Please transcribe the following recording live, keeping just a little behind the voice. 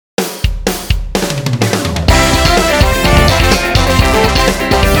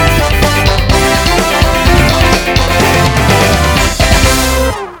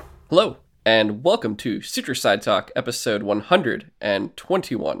and welcome to Suture Side Talk, episode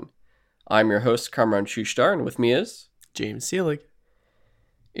 121. I'm your host, Kamran Shushtar, and with me is... James Seelig.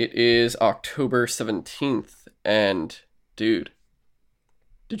 It is October 17th, and dude,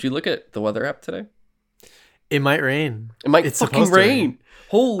 did you look at the weather app today? It might rain. It might It's fucking supposed to rain.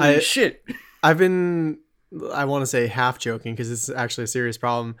 Holy shit. I've been, I want to say half joking because it's actually a serious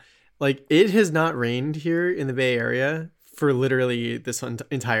problem. Like, it has not rained here in the Bay Area for literally this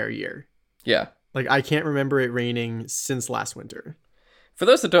entire year. Yeah. Like, I can't remember it raining since last winter. For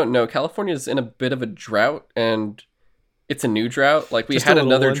those that don't know, California is in a bit of a drought, and it's a new drought. Like, we Just had a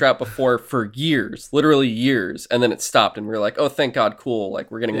little another one. drought before for years, literally years, and then it stopped, and we were like, oh, thank God, cool,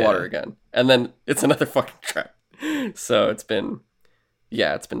 like, we're getting Yeah. water again. And then it's another fucking drought. So it's been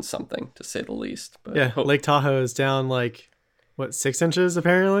something, to say the least. But Yeah, Lake Tahoe is down, like, what, 6 inches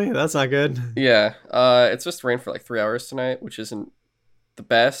apparently? That's not good. Yeah, it's just rained for like 3 hours tonight, which isn't the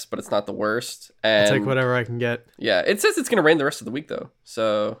best, but it's not the worst. And I'll take whatever I can get. yeah, it says it's going to rain the rest of the week, though.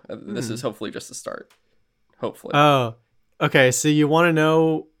 So this is hopefully just the start. Hopefully. Oh, okay. So you want to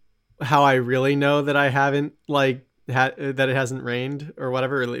know how I really know that I haven't that it hasn't rained or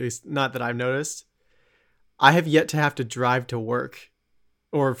whatever, or at least not that I've noticed. I have yet to have to drive to work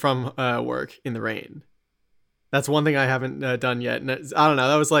or from work in the rain. That's one thing I haven't done yet. And I don't know.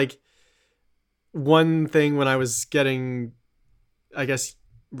 That was like one thing when I was getting, I guess,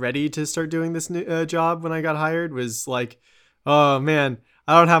 ready to start doing this new, job when I got hired was like, oh man,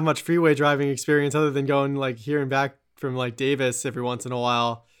 I don't have much freeway driving experience other than going like here and back from like Davis every once in a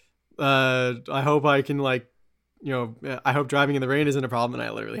while. I hope I can I hope driving in the rain isn't a problem, and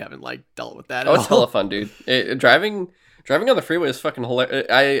I literally haven't like dealt with that. Oh, at it's all. hella fun, dude. Driving on the freeway is fucking hilarious.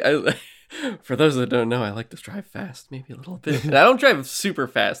 I for those that don't know, I like to drive fast, maybe a little bit. And I don't drive super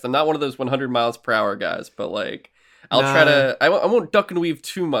fast. I'm not one of those 100 miles per hour guys, but like I'll try to. I won't duck and weave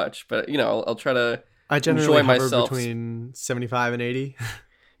too much, but I'll try to. I generally enjoy hover myself between 75 and 80.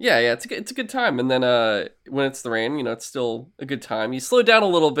 Yeah, it's a good time. And then when it's the rain, it's still a good time. You slow down a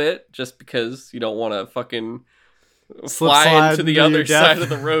little bit just because you don't want to fucking fly slide into the into other your death. side of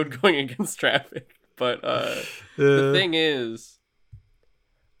the road going against traffic. But the thing is,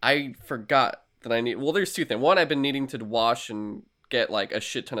 I forgot that I need. Well, there's two things. One, I've been needing to wash and get like a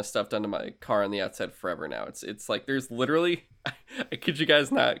shit ton of stuff done to my car on the outside forever now. It's like there's literally, I kid you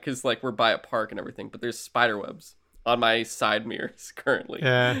guys not, because like we're by a park and everything, but there's spider webs on my side mirrors currently.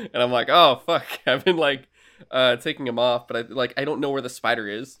 Yeah. And I'm like, oh fuck, I've been like taking them off, but I don't know where the spider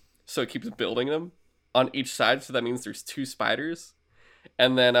is, so it keeps building them on each side, so that means there's two spiders.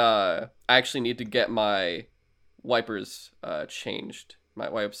 And then I actually need to get my wipers changed. My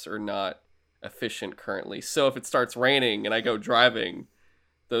wipes are not efficient currently, so if it starts raining and I go driving,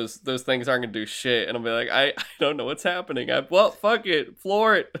 those things aren't gonna do shit, and I'll be like, I don't know what's happening. Well, fuck it,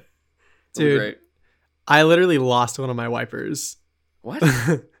 floor it. It'll be Dude, great. I literally lost one of my wipers. What?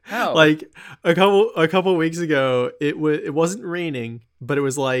 How? Like a couple weeks ago, it wasn't raining, but it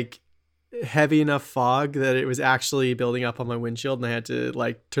was like heavy enough fog that it was actually building up on my windshield, and I had to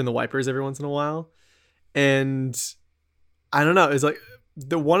like turn the wipers every once in a while. And I don't know, it was like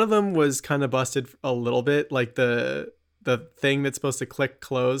the one of them was kind of busted a little bit, like the thing that's supposed to click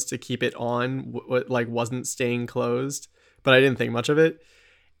close to keep it on like wasn't staying closed, but I didn't think much of it.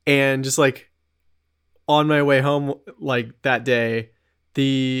 And just like on my way home like that day,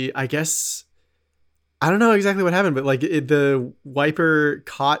 I guess I don't know exactly what happened, but like the wiper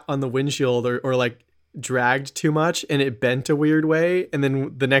caught on the windshield or like dragged too much and it bent a weird way, and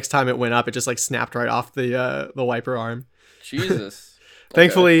then the next time it went up it just like snapped right off the wiper arm. Jesus.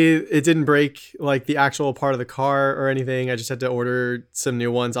 Thankfully it didn't break like the actual part of the car or anything. I just had to order some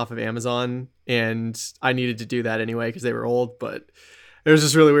new ones off of Amazon, and I needed to do that anyway because they were old. But it was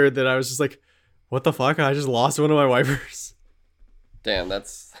just really weird that I was just like, what the fuck? I just lost one of my wipers. Damn,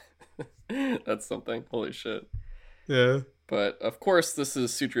 that's that's something. Holy shit. Yeah. But of course, this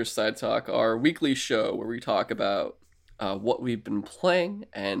is Suture Side Talk, our weekly show where we talk about what we've been playing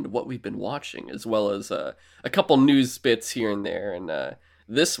and what we've been watching, as well as a couple news bits here and there. And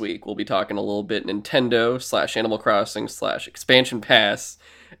this week, we'll be talking a little bit Nintendo / Animal Crossing / Expansion Pass,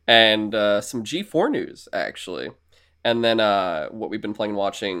 and some G4 news, actually. And then what we've been playing and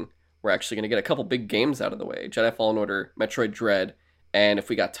watching, we're actually going to get a couple big games out of the way. Jedi Fallen Order, Metroid Dread, and if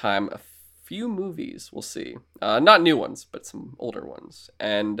we got time, a few movies, we'll see. Not new ones, but some older ones.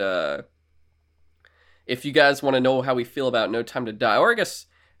 And if you guys want to know how we feel about No Time to Die, or I guess,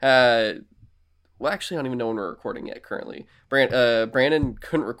 well, actually, I don't even know when we're recording yet currently. Brandon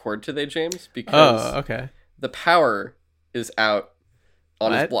couldn't record today, James, because Oh, okay. the power is out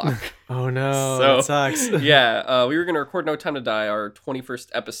on his What? block. Oh no, So, that sucks. Yeah, we were going to record No Time to Die, our 21st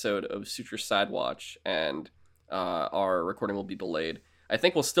episode of Suture Sidewatch, and our recording will be delayed. I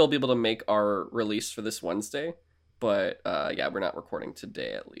think we'll still be able to make our release for this Wednesday, but yeah, we're not recording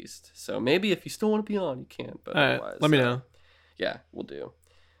today at least. So maybe if you still want to be on, you can. But otherwise, let me know. Yeah, we'll do.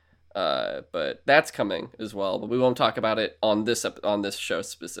 But that's coming as well. But we won't talk about it on this show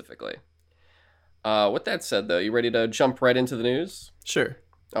specifically. With that said, though, you ready to jump right into the news? Sure.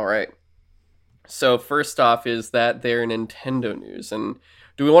 All right. So first off is that they're Nintendo news, and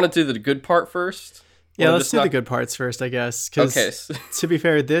do we want to do the good part first? Yeah, let's do the good parts first, I guess. Okay. To be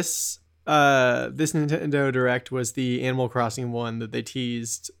fair, this Nintendo Direct was the Animal Crossing one that they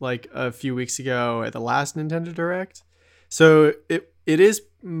teased like a few weeks ago at the last Nintendo Direct. So it is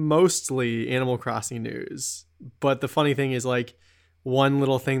mostly Animal Crossing news, but the funny thing is like one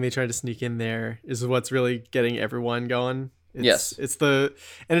little thing they tried to sneak in there is what's really getting everyone going. Yes. It's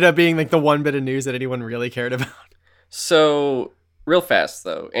ended up being like the one bit of news that anyone really cared about. So real fast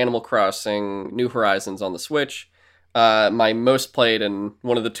though, Animal Crossing New Horizons on the Switch. My most played and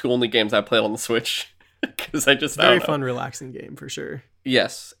one of the two only games I played on the Switch because very fun, relaxing game for sure.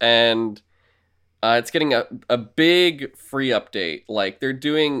 Yes, and it's getting a big free update. Like they're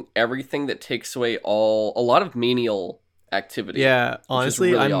doing everything that takes away a lot of menial activity. Yeah,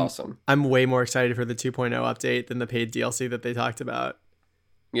 honestly, really awesome. I'm way more excited for the 2.0 update than the paid DLC that they talked about.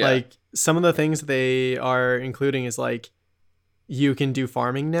 Yeah. Like some of the things they are including is like you can do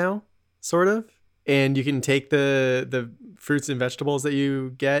farming now, sort of, and you can take the fruits and vegetables that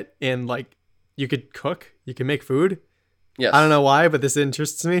you get and like you could cook, you can make food. Yes. I don't know why, but this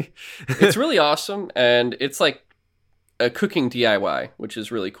interests me. It's really awesome, and it's like a cooking DIY, which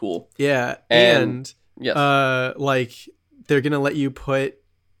is really cool. Yeah, and yes. Like they're gonna let you put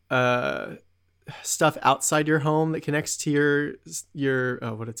stuff outside your home that connects to your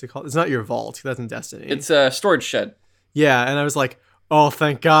what is it called? It's not your vault. That's in Destiny. It's a storage shed. Yeah, and I was like, oh,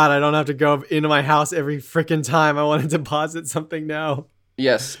 thank God, I don't have to go into my house every freaking time I want to deposit something now.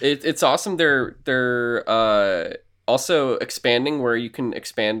 Yes, it's awesome. They're also expanding where you can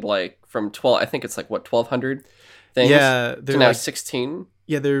expand like from 12. I think it's like what 1,200 things. Yeah, to now 16.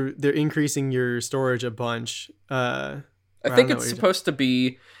 Yeah, they're increasing your storage a bunch. I think it's supposed to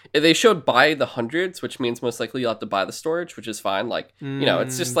be. They showed by the hundreds, which means most likely you'll have to buy the storage, which is fine. Like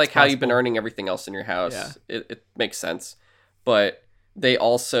it's just like how you've been earning everything else in your house. Yeah. It makes sense, but they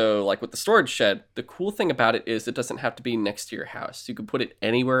also like with the storage shed. The cool thing about it is it doesn't have to be next to your house. You can put it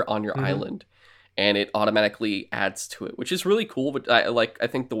anywhere on your island, and it automatically adds to it, which is really cool. But I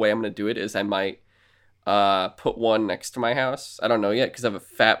think the way I'm going to do it is I might put one next to my house. I don't know yet because I have a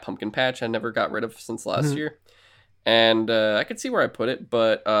fat pumpkin patch I never got rid of since last year. And I could see where I put it,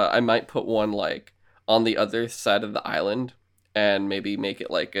 but I might put one like on the other side of the island and maybe make it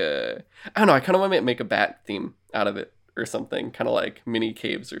like I don't know, I kind of want to make a bat theme out of it or something, kind of like mini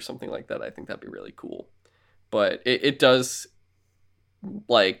caves or something like that. I think that'd be really cool. But it does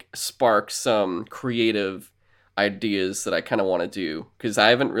like spark some creative ideas that I kind of want to do because I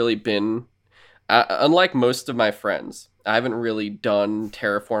haven't really been, unlike most of my friends, I haven't really done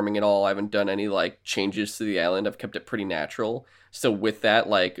terraforming at all. I haven't done any like changes to the island. I've kept it pretty natural. So with that,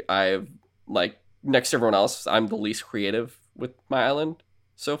 like I've like next to everyone else, I'm the least creative with my island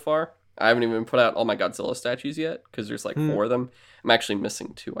so far. I haven't even put out all my Godzilla statues yet because there's like 4 of them. I'm actually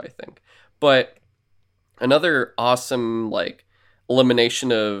missing 2, I think. But another awesome like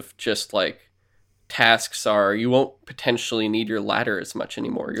elimination of just like tasks are you won't potentially need your ladder as much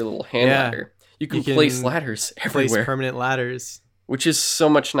anymore. Your little hand ladder. You can place ladders everywhere. Place permanent ladders. Which is so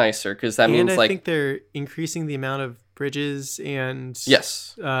much nicer because that means I think they're increasing the amount of bridges and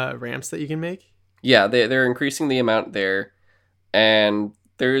ramps that you can make. Yeah, they're increasing the amount there. And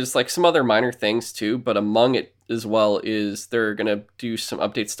there's like some other minor things too, but among it as well is they're going to do some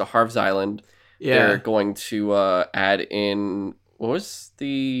updates to Harv's Island. Yeah. They're going to add in, what was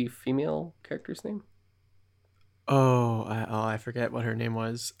the female character's name? I forget what her name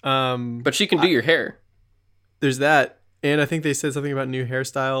was. But she can do your hair. There's that. And I think they said something about new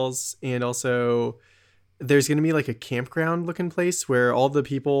hairstyles. And also there's going to be like a campground looking place where all the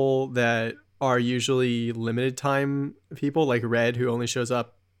people that are usually limited time people like Red, who only shows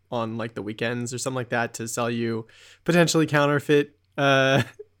up on like the weekends or something like that to sell you potentially counterfeit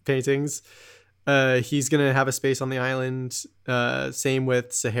paintings. He's going to have a space on the island. Same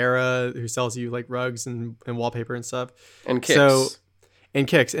with Sahara, who sells you like rugs and wallpaper and stuff. And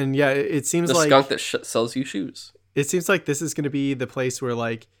Kicks. And yeah, it seems the like skunk that sells you shoes. It seems like this is going to be the place where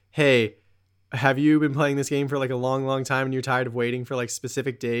like, hey, have you been playing this game for like a long, long time and you're tired of waiting for like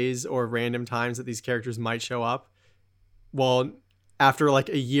specific days or random times that these characters might show up? Well, after like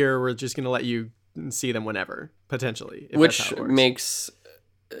a year, we're just gonna let you see them whenever, potentially. If that's Which how it works. makes,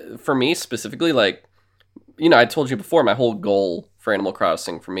 for me specifically, like, you know, I told you before, my whole goal for Animal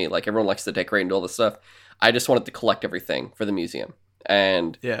Crossing for me, like everyone likes to decorate and do all this stuff. I just wanted to collect everything for the museum.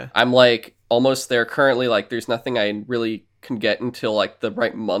 And Yeah. I'm like almost there currently. Like there's nothing I really can get until like the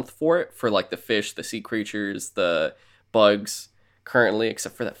right month for it, for like the fish, the sea creatures, the bugs currently,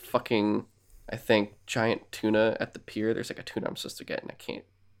 except for that fucking, I think, giant tuna at the pier. There's like a tuna I'm supposed to get and I can't,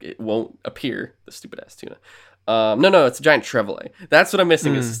 it won't appear, the stupid ass tuna. No, it's a giant trevally. That's what I'm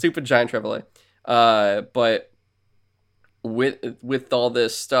missing. It's a stupid giant trevally. But with all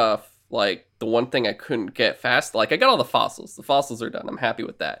this stuff, like the one thing I couldn't get fast, like I got all the fossils. The fossils are done. I'm happy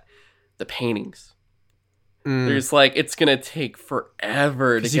with that. The paintings. There's like, it's gonna take forever to get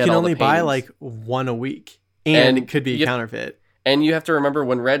all the paintings. You can only buy like one a week, and it could be counterfeit. And you have to remember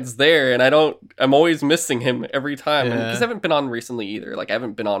when Red's there, and I'm always missing him every time. Because I haven't been on recently either. Like I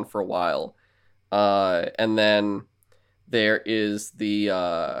haven't been on for a while. And then there is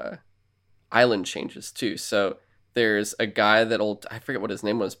the island changes too. So there's a guy I forget what his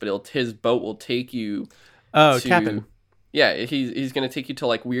name was, but his boat will take you. Oh, Captain. Yeah, he's gonna take you to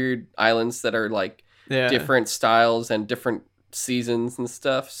like weird islands that are like different styles and different seasons and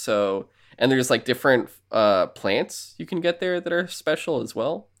stuff. So, and there's like different plants you can get there that are special as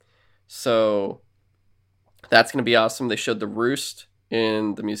well. So that's gonna be awesome. They showed the roost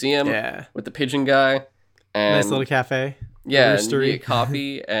in the museum with the pigeon guy. And nice little cafe. Yeah, and you get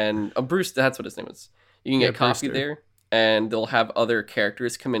coffee and Bruce, that's what his name is. You can get coffee there, and they'll have other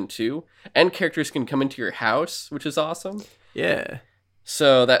characters come in too, and characters can come into your house, which is awesome. Yeah.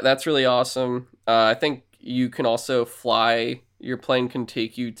 So that's really awesome. I think you can also fly. Your plane can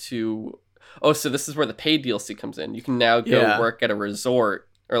take you to. Oh, so this is where the paid DLC comes in. You can now go work at a resort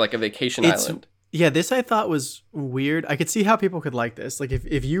or like a vacation island. Yeah, this I thought was weird. I could see how people could like this. Like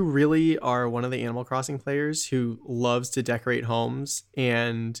if you really are one of the Animal Crossing players who loves to decorate homes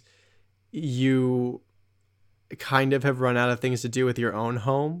and you kind of have run out of things to do with your own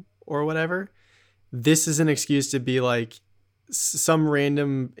home or whatever, this is an excuse to be like, some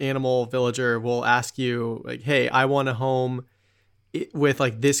random animal villager will ask you like, hey, I want a home with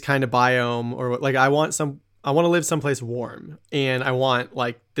like this kind of biome, or like I want to live someplace warm and I want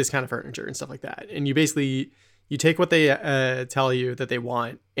like this kind of furniture and stuff like that. And you take what they tell you that they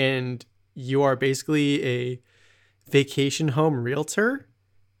want, and you are basically a vacation home realtor,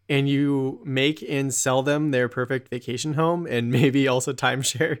 and you make and sell them their perfect vacation home and maybe also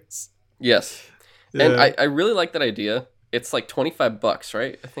timeshares. Yes. And I really like that idea. It's like $25,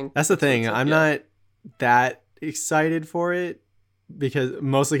 right? I think that's the thing. I'm not that excited for it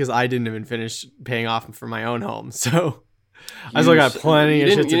mostly because I didn't even finish paying off for my own home. So I still got plenty of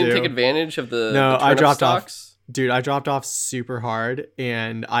shit to do. You didn't take advantage of the I dropped stocks? off. Dude, I dropped off super hard,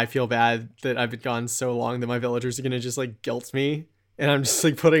 and I feel bad that I've been gone so long that my villagers are going to just like guilt me. And I'm just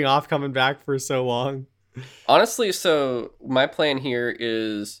like putting off coming back for so long. Honestly, so my plan here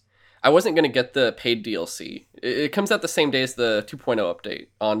is I wasn't going to get the paid DLC. It comes out the same day as the 2.0 update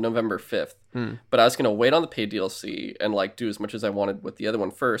on November 5th. But I was going to wait on the paid DLC and like do as much as I wanted with the other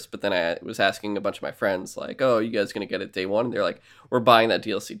one first. But then I was asking a bunch of my friends like, oh, you guys going to get it day one? And they're like, we're buying that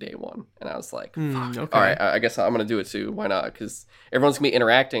DLC day one. And I was like, fuck. Okay. All right, I guess I'm going to do it too. Why not? Because everyone's going to be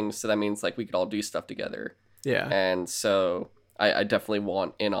interacting. So that means like we could all do stuff together. Yeah. And so I definitely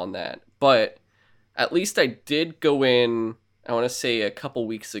want in on that. But at least I did go in, I want to say a couple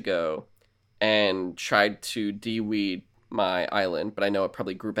weeks ago, and tried to de-weed my island, but I know it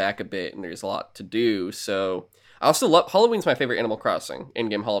probably grew back a bit and there's a lot to do. So I also love Halloween's my favorite Animal Crossing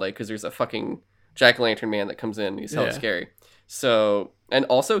in-game holiday because there's a fucking jack-o'-lantern man that comes in. He's hella scary. So, and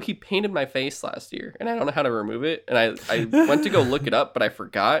also he painted my face last year and I don't know how to remove it. And I went to go look it up, but I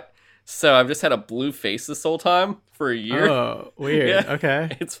forgot. So I've just had a blue face this whole time for a year. Oh, weird. Yeah.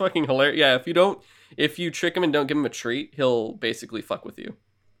 Okay. It's fucking hilarious. Yeah, if you trick him and don't give him a treat, he'll basically fuck with you.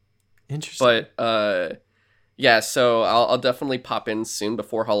 Interesting. But yeah, so I'll definitely pop in soon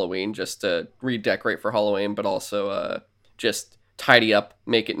before Halloween just to redecorate for Halloween, but also just tidy up,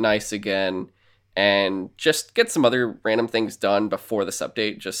 make it nice again, and just get some other random things done before this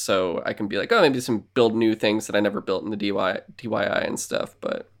update, just so I can be like, oh, maybe some build new things that I never built in the DIY and stuff.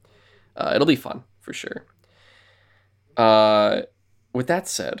 But it'll be fun for sure. With that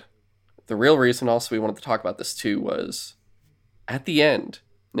said, the real reason also we wanted to talk about this too was at the end,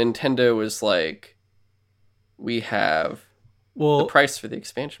 Nintendo was like, we have the price for the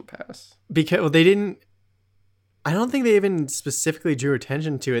expansion pass. Because I don't think they even specifically drew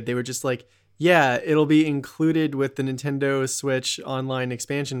attention to it. They were just like, Yeah, it'll be included with the Nintendo Switch Online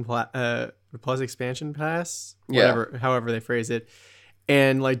expansion plus expansion pass, Yeah. whatever, however they phrase it.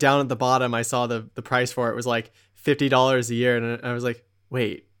 And like down at the bottom, I saw the price for it was like $50 a year, and I was like,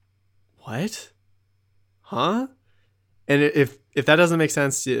 wait, what? Huh? And if that doesn't make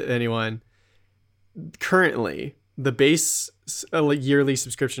sense to anyone, currently the base yearly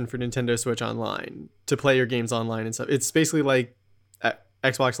subscription for Nintendo Switch Online to play your games online and stuff, it's basically like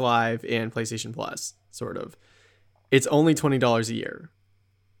Xbox Live and PlayStation Plus, sort of. It's only $20 a year,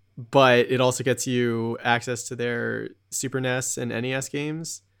 but it also gets you access to their Super NES and NES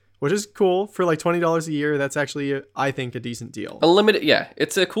games, which is cool. For like $20 a year, that's actually, I think, a decent deal. A limited, yeah,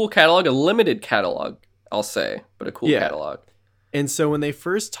 it's a cool catalog, a limited catalog, I'll say, but a cool catalog. And so when they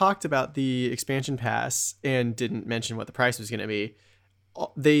first talked about the expansion pass and didn't mention what the price was going to be,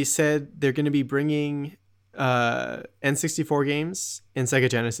 they said they're going to be bringing N64 games and Sega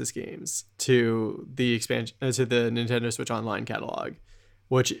Genesis games to the expansion to the Nintendo Switch Online catalog,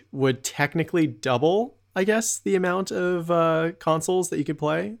 which would technically double, I guess, the amount of consoles that you could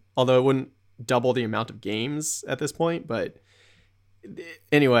play. Although it wouldn't double the amount of games at this point. But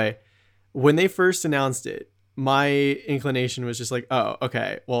anyway, when they first announced it, my inclination was just like, oh,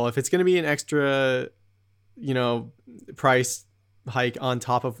 okay, well, if it's going to be an extra, price hike on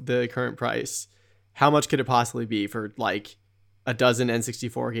top of the current price, how much could it possibly be for like a dozen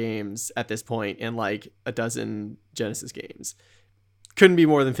N64 games at this point and like a dozen Genesis games? Couldn't be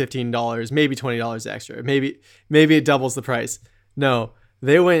more than $15, maybe $20 extra. Maybe it doubles the price. No,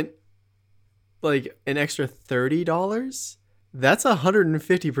 they went like an extra $30. That's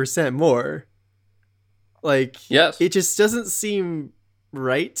 150% more. Like, yes, it just doesn't seem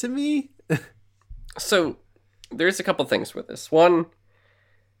right to me. So there's a couple things with this. One,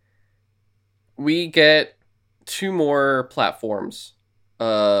 we get 2 more platforms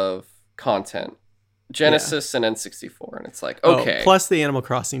of content, Genesis and N64, and it's like, okay. Plus the Animal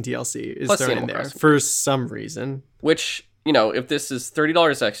Crossing DLC is thrown in there for some reason. Which, if this is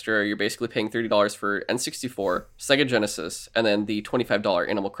 $30 extra, you're basically paying $30 for N64, Sega Genesis, and then the $25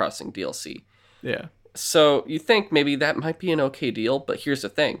 Animal Crossing DLC. Yeah. So you think maybe that might be an okay deal, but here's the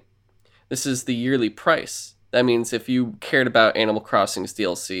thing. This is the yearly price. That means if you cared about Animal Crossing's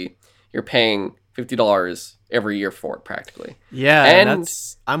DLC, you're paying $50 every year for it, practically. Yeah, and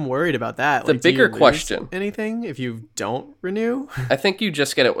I'm worried about that. The bigger question: anything if you don't renew? I think you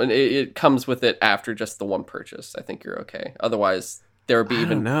just get it when it comes with it after just the one purchase. I think you're okay. Otherwise, there would be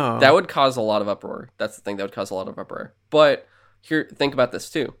that would cause a lot of uproar. That's the thing, that would cause a lot of uproar. But here, think about this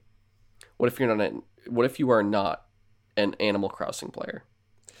too. What if you are not an Animal Crossing player?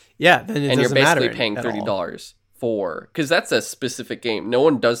 Yeah, then and you're basically paying $30 for, because that's a specific game. No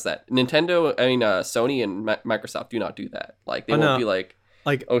one does that. Sony and Microsoft do not do that. Like they won't be like,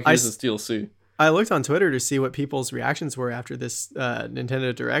 oh, here's this DLC. I looked on Twitter to see what people's reactions were after this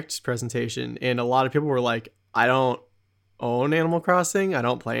Nintendo Direct presentation, and a lot of people were like, I don't own Animal Crossing. I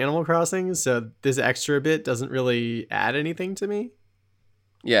don't play Animal Crossing, so this extra bit doesn't really add anything to me.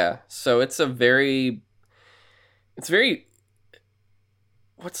 Yeah, so it's very,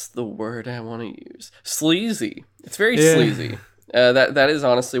 what's the word I want to use? Sleazy. It's very sleazy. That is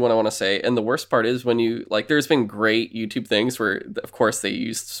honestly what I want to say. And the worst part is when you, like, there's been great YouTube things where, of course, they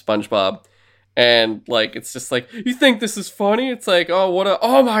used SpongeBob. And, like, it's just like, you think this is funny? It's like,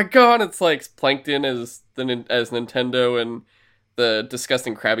 oh my god! It's like Plankton as Nintendo, and the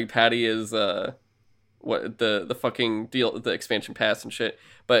disgusting Krabby Patty is, what the fucking deal, the expansion pass and shit.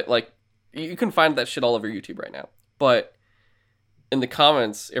 But like, you can find that shit all over YouTube right now. But in the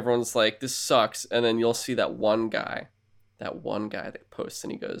comments, everyone's like, this sucks, and then you'll see that one guy that posts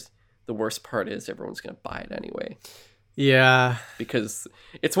and he goes, the worst part is everyone's gonna buy it anyway. Yeah, because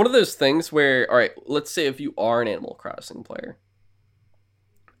it's one of those things where, all right, let's say if you are an Animal Crossing player,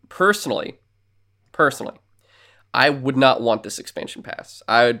 personally, I would not want this expansion pass.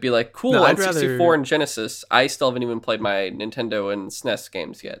 I would be like, cool, no, N64 and Genesis. I still haven't even played my Nintendo and SNES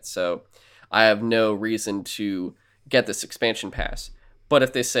games yet, so I have no reason to get this expansion pass. But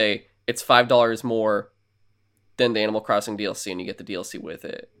if they say it's $5 more than the Animal Crossing DLC and you get the DLC with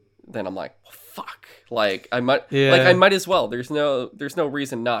it, then I'm like, well, fuck. Like I might as well. There's no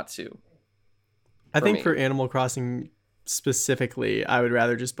reason not to. I think for Animal Crossing specifically, I would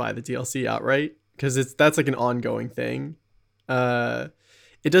rather just buy the DLC outright, because that's like an ongoing thing.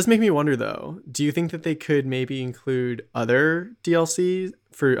 It does make me wonder though, do you think that they could maybe include other DLC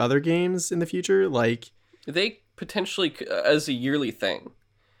for other games in the future? Like, they potentially, as a yearly thing,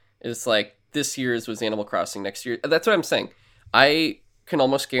 it's like this year's was Animal Crossing, next year. That's what I'm saying. I can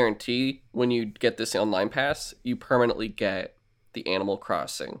almost guarantee when you get this online pass, you permanently get the Animal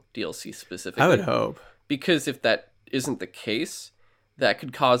Crossing DLC specifically. I would hope. Because if that isn't the case, that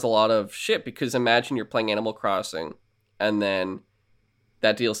could cause a lot of shit. Because imagine you're playing Animal Crossing and then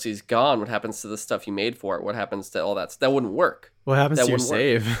that DLC is gone. What happens to the stuff you made for it? What happens to all that? That wouldn't work. What happens that to your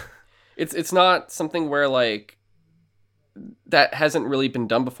save? It's not something where like that hasn't really been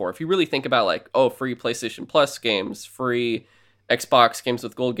done before. If you really think about like, oh, free PlayStation Plus games, free Xbox games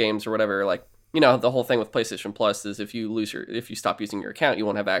with gold games or whatever, like, you know, the whole thing with PlayStation Plus is if you stop using your account, you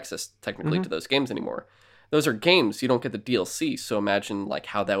won't have access technically to those games anymore. Those are games, you don't get the DLC. So imagine like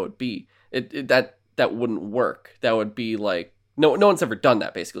how that would be. That wouldn't work. That would be like no one's ever done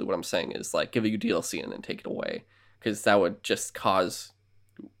that. Basically, what I'm saying is like give you DLC and then take it away, because that would just cause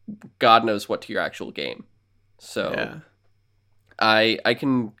God knows what to your actual game. So Yeah. I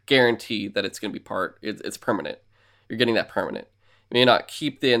can guarantee that it's going to be it's permanent. You're getting that permanent. You may not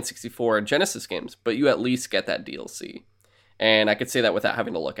keep the N64 and Genesis games, but you at least get that DLC. And I could say that without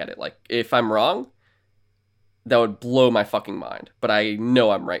having to look at it. Like, if I'm wrong, that would blow my fucking mind. But I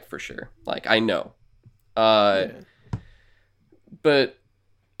know I'm right for sure. Like, I know. But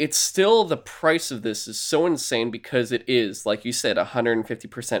it's still, the price of this is so insane because it is, like you said,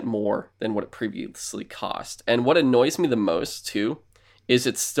 150% more than what it previously cost. And what annoys me the most, too, is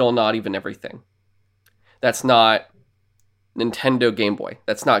it's still not even everything. That's not Nintendo Game Boy.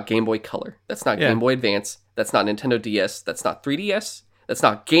 That's not Game Boy Color. That's not Game Boy Advance. That's not Nintendo DS. That's not 3DS. That's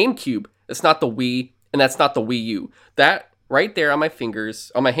not GameCube. That's not the Wii. And that's not the Wii U. That right there on my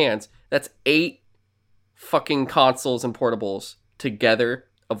fingers, on my hands, that's 8 fucking consoles and portables together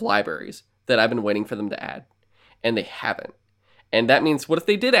of libraries that I've been waiting for them to add. And they haven't. And that means, what if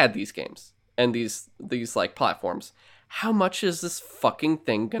they did add these games and these like platforms? How much is this fucking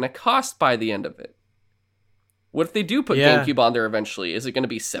thing gonna cost by the end of it? What if they do put GameCube on there eventually? Is it going to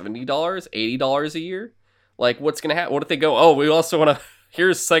be $70, $80 a year? Like, what's going to happen? What if they go, oh, we also want to,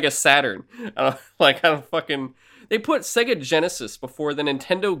 here's Sega Saturn. I don't fucking, they put Sega Genesis before the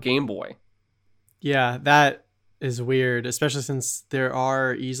Nintendo Game Boy. Yeah, that is weird, especially since there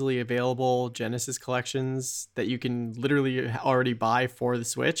are easily available Genesis collections that you can literally already buy for the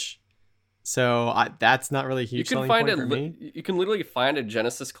Switch. So that's not really a huge selling point for me. You can literally find a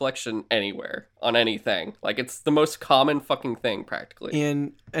Genesis collection anywhere on anything. Like, it's the most common fucking thing practically.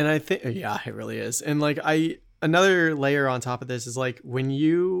 And I think, yeah, it really is. And like another layer on top of this is like when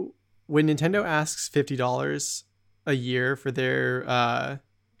Nintendo asks $50 a year for their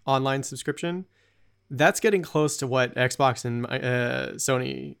online subscription, that's getting close to what Xbox and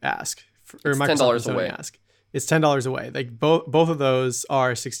Sony ask, or Microsoft and Sony away. Ask. It's $10 away. Like both of those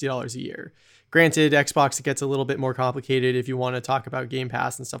are $60 a year. Granted, Xbox, it gets a little bit more complicated if you want to talk about Game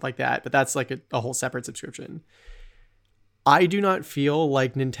Pass and stuff like that, but that's like a whole separate subscription. I do not feel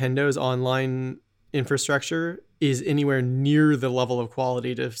like Nintendo's online infrastructure is anywhere near the level of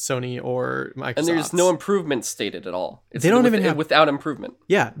quality to Sony or Microsoft. And there's no improvement stated at all. They don't even have without improvement.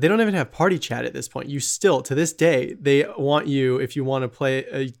 Yeah, they don't even have party chat at this point. You still, to this day, they want you, if you want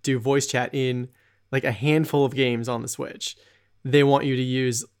to do voice chat in like a handful of games on the Switch, they want you to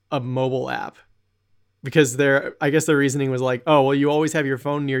use a mobile app, because I guess their reasoning was like, oh, well, you always have your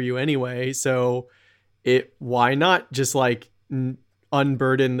phone near you anyway, so why not just like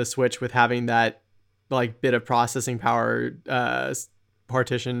unburden the Switch with having that like bit of processing power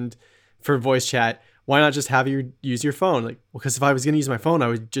partitioned for voice chat? Why not just have you use your phone? Like, well, because if I was going to use my phone, I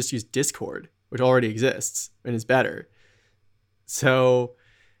would just use Discord, which already exists and is better. So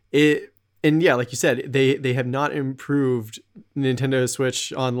and yeah, like you said, they have not improved Nintendo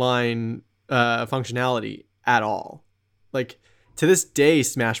Switch Online functionality at all. Like, to this day,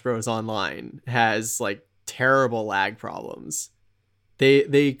 Smash Bros. Online has like terrible lag problems.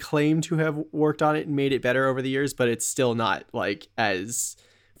 They claim to have worked on it and made it better over the years, but it's still not like as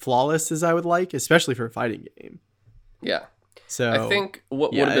flawless as I would like, especially for a fighting game. Yeah. So I think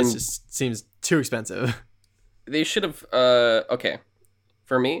what would have been, it just seems too expensive. They should have okay.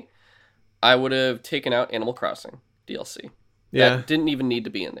 For me, I would have taken out Animal Crossing DLC. Yeah. That didn't even need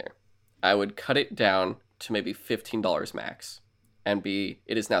to be in there. I would cut it down to maybe $15 max, and it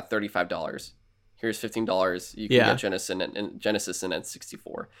is now $35. Here's $15. You can get Genesis and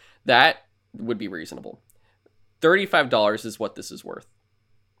N64. That would be reasonable. $35 is what this is worth,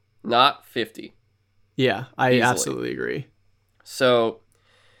 not $50. Yeah, I absolutely agree. So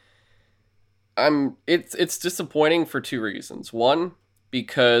it's disappointing for 2 reasons. One,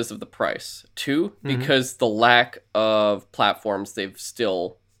 because of the price. 2, because the lack of platforms they've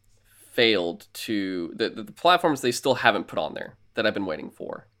still failed to, the platforms they still haven't put on there that I've been waiting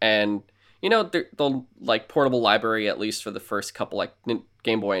for. And the like portable library, at least for the first couple, like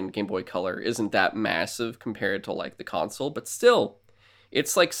Game Boy and Game Boy Color, isn't that massive compared to like the console, but still,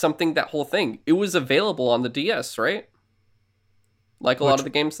 it's like something, that whole thing. It was available on the DS, right? Like a lot of the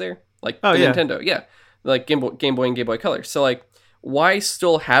games there, like the Nintendo, yeah, like Game Boy and Game Boy Color. So like, why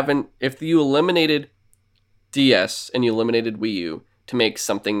still haven't, if you eliminated DS and you eliminated Wii U to make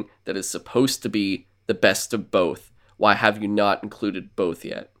something that is supposed to be the best of both, why have you not included both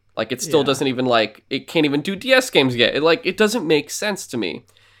yet? Like, it still doesn't even, like, it can't even do DS games yet. It doesn't make sense to me.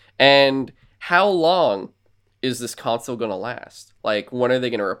 And how long is this console going to last? Like, when are they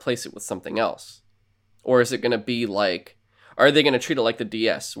going to replace it with something else? Or is it going to be like, are they going to treat it like the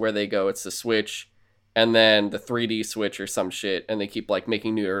DS, where they go, it's the Switch, and then the 3D Switch or some shit, and they keep, like,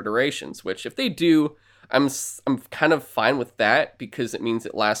 making new iterations, which, if they do, I'm kind of fine with that, because it means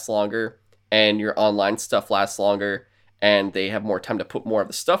it lasts longer, and your online stuff lasts longer, and they have more time to put more of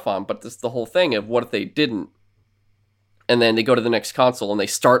the stuff on. But this is the whole thing of, what if they didn't? And then they go to the next console and they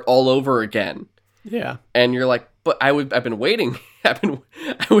start all over again. Yeah. And you're like, but I've been waiting. I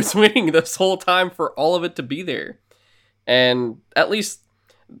was waiting this whole time for all of it to be there. And at least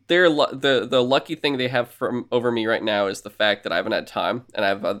the lucky thing they have from over me right now is the fact that I haven't had time, and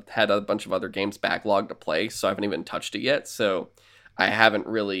I've had a bunch of other games backlogged to play, so I haven't even touched it yet. So I haven't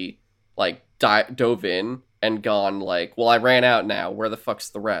really like dove in and gone like, well, I ran out now. Where the fuck's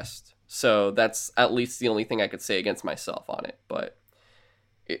the rest? So that's at least the only thing I could say against myself on it. But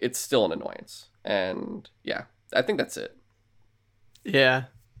it's still an annoyance. And yeah, I think that's it. Yeah.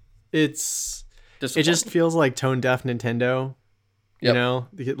 It just feels like tone deaf Nintendo. You know?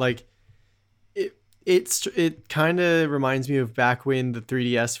 Like, it kind of reminds me of back when the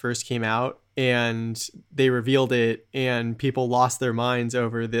 3DS first came out, and they revealed it, and people lost their minds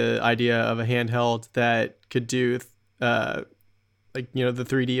over the idea of a handheld that could do the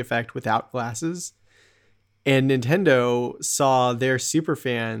 3D effect without glasses. And Nintendo saw their super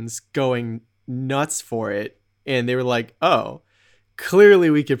fans going nuts for it, and they were like, oh, clearly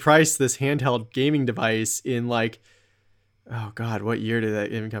we could price this handheld gaming device in, like, oh god, what year did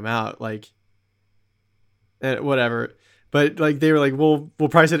that even come out? Like, whatever. But like, they were like, we'll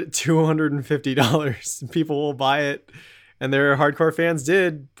price it at $250 and people will buy it. And their hardcore fans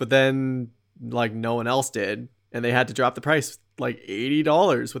did, but then like no one else did. And they had to drop the price like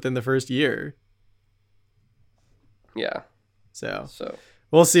 $80 within the first year. Yeah. So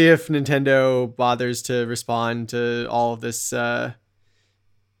we'll see if Nintendo bothers to respond to all of this, I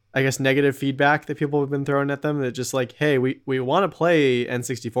guess, negative feedback that people have been throwing at them. That just like, hey, we want to play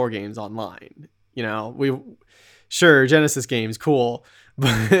N64 games online. You know, sure, Genesis games, cool,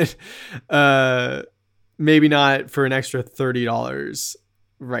 but maybe not for an extra $30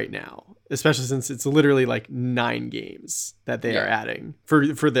 right now, especially since it's literally like 9 games that they are adding for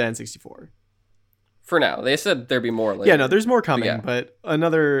the N64. For now, they said there'd be more later. Yeah, no, there's more coming. But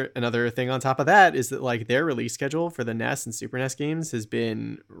another thing on top of that is that like their release schedule for the NES and Super NES games has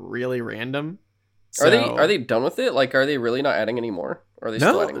been really random. So, are they done with it? Like, are they really not adding any more? Or are they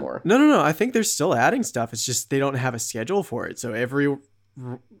still adding more? No. I think they're still adding stuff. It's just they don't have a schedule for it. So every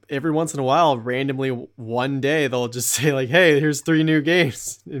once in a while, randomly one day, they'll just say like, hey, here's 3 new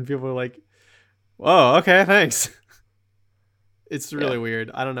games. And people are like, whoa, okay, thanks. It's really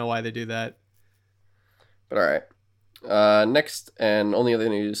weird. I don't know why they do that. But all right. Next and only other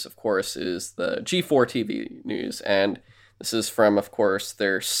news, of course, is the G4 TV news. And this is from, of course,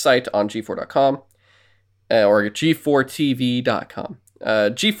 their site on g4.com. Or g4tv.com.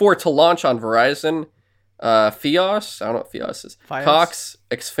 G4 to launch on Verizon, Fios, I don't know what Fios is, Fios? Cox,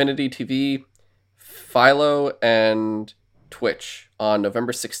 Xfinity TV, Philo, and Twitch on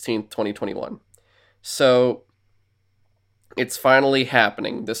November 16th, 2021. So it's finally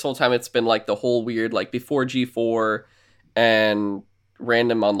happening. This whole time it's been like the whole weird, like before G4 and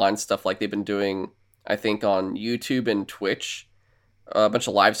random online stuff like they've been doing, I think, on YouTube and Twitch, a bunch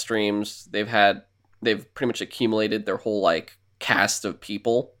of live streams. They've pretty much accumulated their whole like cast of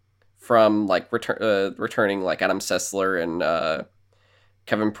people from like returning like Adam Sessler and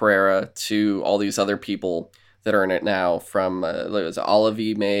Kevin Pereira to all these other people that are in it now, from it was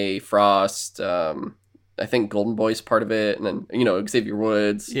Olivia Mae Frost, I think Golden Boy's part of it, and then, you know, Xavier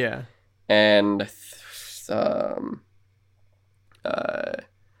Woods, and I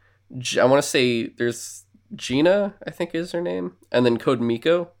want to say there's Gina, I think is her name, and then Code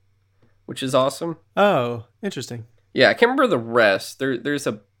Miko, which is awesome. Oh, interesting. Yeah, I can't remember the rest. There's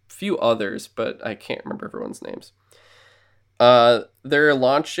a few others, but I can't remember everyone's names. They're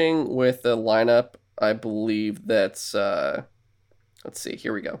launching with a lineup, I believe that's, let's see,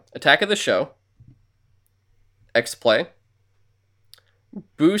 here we go. Attack of the Show, X-Play,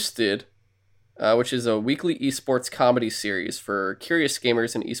 Boosted, which is a weekly esports comedy series for curious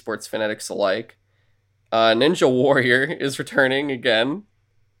gamers and esports fanatics alike. Ninja Warrior is returning again,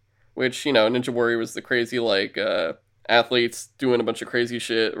 which, Ninja Warrior was the crazy, athletes doing a bunch of crazy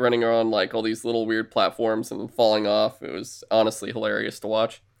shit, running around, all these little weird platforms and falling off. It was honestly hilarious to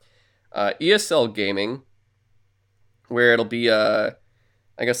watch. ESL Gaming, where it'll be,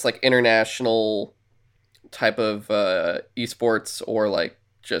 international type of esports, or,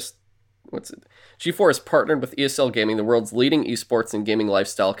 just, G4 has partnered with ESL Gaming, the world's leading esports and gaming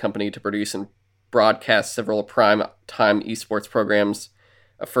lifestyle company, to produce and broadcast several prime-time esports programs,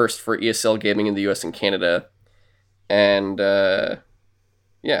 a first for ESL Gaming in the US and Canada. And,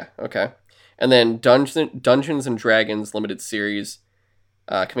 yeah, okay. And then Dungeons and Dragons Limited Series,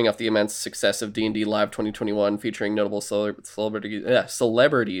 coming off the immense success of D&D Live 2021, featuring notable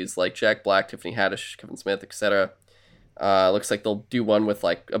celebrities like Jack Black, Tiffany Haddish, Kevin Smith, etc. Looks like they'll do one with,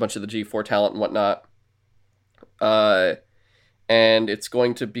 a bunch of the G4 talent and whatnot. And it's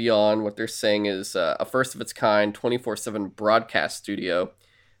going to be on what they're saying is a first-of-its-kind 24/7 broadcast studio,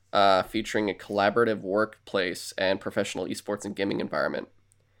 featuring a collaborative workplace and professional esports and gaming environment.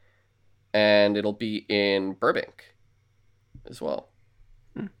 And it'll be in Burbank as well.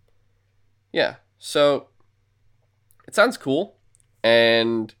 Yeah, so it sounds cool.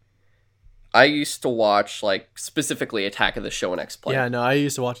 And I used to watch, specifically Attack of the Show and X-Play. Yeah, no, I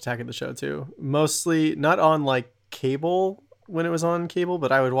used to watch Attack of the Show too. Mostly not on, cable when it was on cable,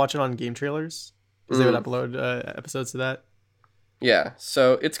 but I would watch it on game trailers because they would upload episodes to that. Yeah,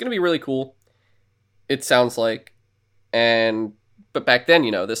 so it's going to be really cool, it sounds like. But back then,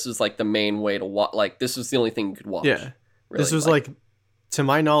 this was the main way to watch. This was the only thing you could watch. Yeah. Really. This was to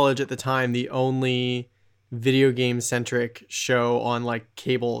my knowledge at the time, the only video game centric show on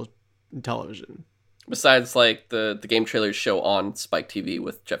cable television. Besides the game trailers show on Spike TV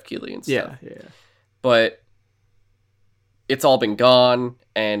with Jeff Keighley and stuff. Yeah. But it's all been gone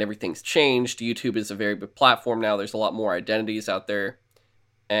and everything's changed. YouTube is a very big platform now. There's a lot more identities out there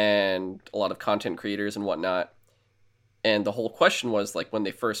and a lot of content creators and whatnot. And the whole question was when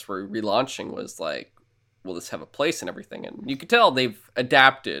they first were relaunching was will this have a place and everything? And you could tell they've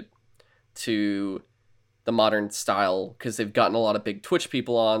adapted to the modern style because they've gotten a lot of big Twitch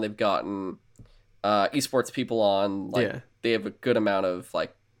people on. They've gotten esports people on. They have a good amount of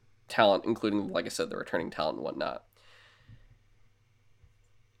talent, including, like I said, the returning talent and whatnot.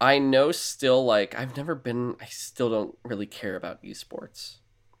 I know still, I still don't really care about esports.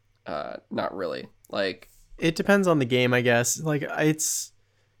 Not really. It depends on the game, I guess.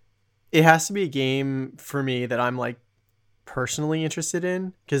 It has to be a game for me that I'm personally interested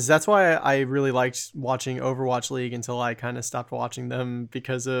in, because that's why I really liked watching Overwatch League until I kind of stopped watching them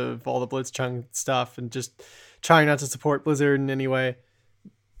because of all the Blitzchung stuff and just trying not to support Blizzard in any way.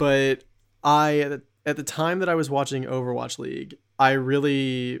 But at the time that I was watching Overwatch League, I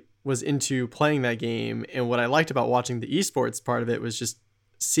really was into playing that game, and what I liked about watching the esports part of it was just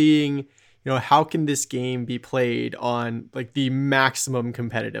seeing, how can this game be played on the maximum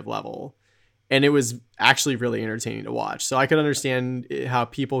competitive level. And it was actually really entertaining to watch. So I could understand how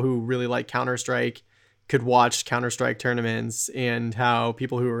people who really like Counter-Strike could watch Counter-Strike tournaments, and how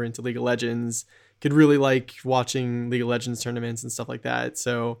people who are into League of Legends could really like watching League of Legends tournaments and stuff like that.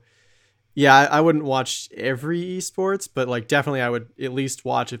 So yeah, I wouldn't watch every esports, but definitely I would at least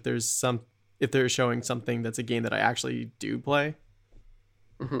watch if they're showing something that's a game that I actually do play.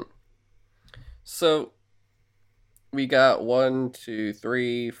 Mm-hmm. So we got 1, 2,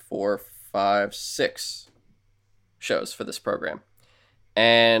 3, 4, 5, 6 shows for this program.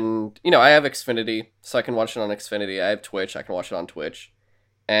 And, I have Xfinity, so I can watch it on Xfinity. I have Twitch, I can watch it on Twitch.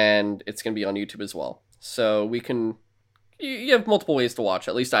 And it's going to be on YouTube as well. So we can... You have multiple ways to watch,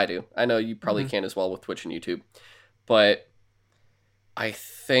 at least I do. I know you probably can as well with Twitch and YouTube. But I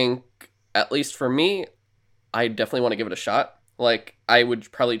think, at least for me, I definitely want to give it a shot. I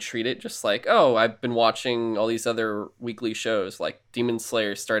would probably treat it just I've been watching all these other weekly shows, Demon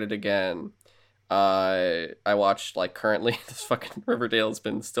Slayer started again. I watched, currently, this fucking Riverdale's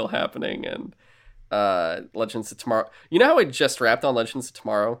been still happening, and Legends of Tomorrow. You know how I just wrapped on Legends of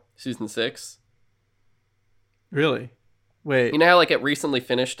Tomorrow, Season 6? Really? Wait. You know how it recently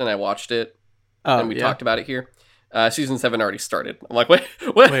finished and I watched it? And we talked about it here? Season 7 already started. I'm like, wait,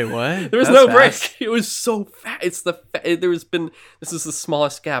 what? Wait, what? There was no break. It was so fast. This is the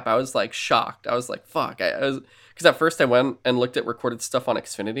smallest gap. I was shocked. I was like, fuck. Because at first I went and looked at recorded stuff on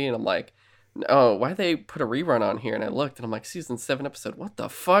Xfinity, and I'm like, no, why they put a rerun on here? And I looked and I'm like, Season 7 episode, what the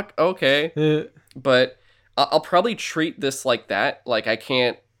fuck? Okay. But I'll probably treat this like that.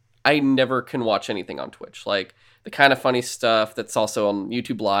 I never can watch anything on Twitch. the kind of funny stuff that's also on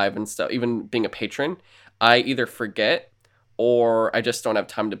YouTube Live and stuff, even being a patron, I either forget or I just don't have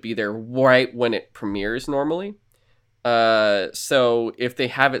time to be there right when it premieres normally. So if they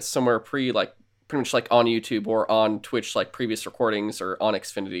have it somewhere pretty much like on YouTube or on Twitch, like previous recordings or on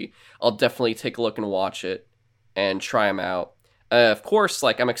Xfinity, I'll definitely take a look and watch it and try them out. Of course,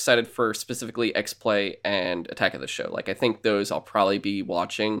 like I'm excited for specifically X-Play and Attack of the Show. Like I think those I'll probably be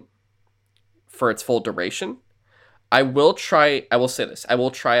watching for its full duration. I will say this, I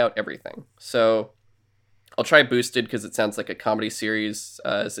will try out everything. So I'll try Boosted because it sounds like a comedy series,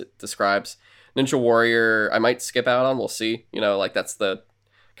 as it describes. Ninja Warrior, I might skip out on, we'll see. You know, like that's the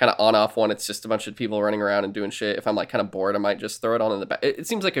kind of on-off one. It's just a bunch of people running around and doing shit. If I'm like kind of bored, I might just throw it on in the back. It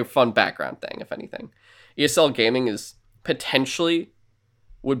seems like a fun background thing, if anything. ESL Gaming is potentially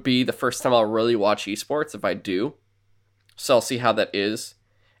would be the first time I'll really watch esports if I do. So I'll see how that is.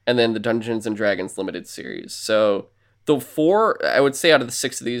 And then the Dungeons and Dragons limited series. So the 4, I would say out of the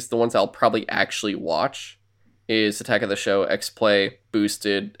 6 of these, the ones I'll probably actually watch is Attack of the Show, X-Play,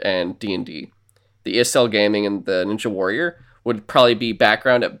 Boosted, and D&D. The ESL Gaming and the Ninja Warrior would probably be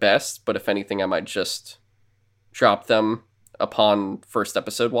background at best, but if anything, I might just drop them upon first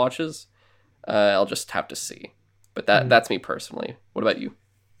episode watches. I'll just have to see. But that's me personally. What about you?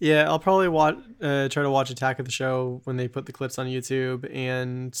 Yeah, I'll probably try to watch Attack of the Show when they put the clips on YouTube,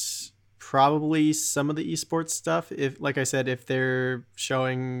 and probably some of the esports stuff. If, like I said, if they're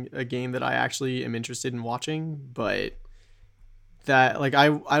showing a game that I actually am interested in watching, but that like I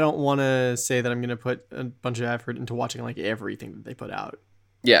don't want to say that I'm gonna put a bunch of effort into watching like everything that they put out.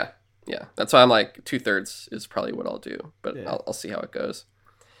 Yeah, that's why I'm like 2/3 is probably what I'll do, but yeah. I'll see how it goes.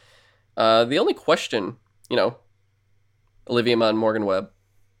 The only question, Olivia Munn and Morgan Webb,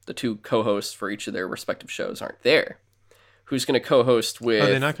 the 2 co-hosts for each of their respective shows, aren't there. Who's going to co-host with... Are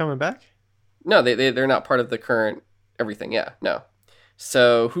they not coming back? No, they're not part of the current everything. Yeah, no.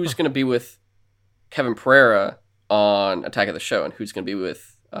 So who's going to be with Kevin Pereira on Attack of the Show, and who's going to be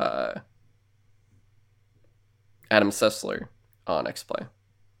with Adam Sessler on X-Play?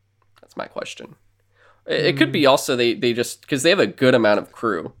 That's my question. It could be also they just... Because they have a good amount of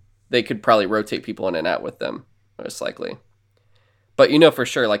crew. They could probably rotate people in and out with them, most likely. But for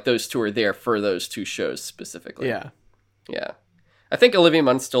sure, like those 2 are there for those 2 shows specifically. Yeah. I think Olivia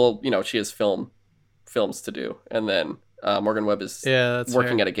Munn still, she has films to do. And then Morgan Webb is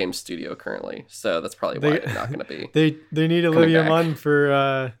working at a game studio currently. So that's probably why they're not going to be. They need Olivia Munn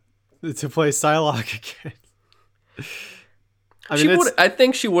to play Psylocke again. I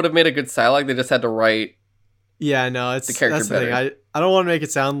think she would have made a good Psylocke. They just had to write the character that's better. The thing. I don't want to make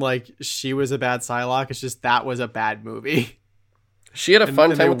it sound like she was a bad Psylocke. It's just that was a bad movie. She had a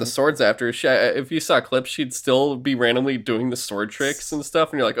fun time with the swords after. If you saw clips, she'd still be randomly doing the sword tricks and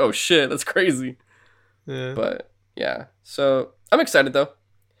stuff, and you're like, oh shit, that's crazy. Yeah. But yeah, so I'm excited though.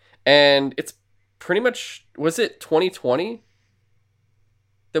 And it's pretty much, was it 2020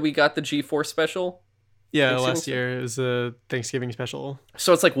 that we got the G4 special? Yeah, last year. It was a Thanksgiving special.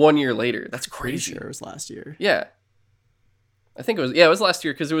 So it's like 1 year later. That's crazy. Sure, it was last year. Yeah. I think it was last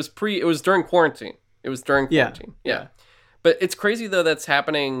year because it was during quarantine. It was during quarantine. Yeah. But it's crazy though that's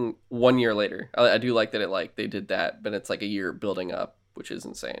happening 1 year later. I do like that they did that, but it's like a year building up, which is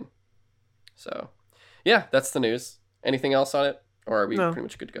insane. So, yeah, that's the news. Anything else on it, or are we pretty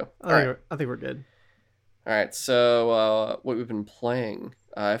much good to go? I think we're good. All right. So, what we've been playing,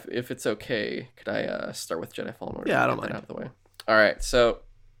 if it's okay, could I start with Jedi Fallen Order? Yeah, I don't mind. Out of the way. All right. So,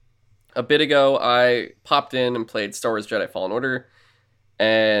 a bit ago, I popped in and played Star Wars Jedi Fallen Order,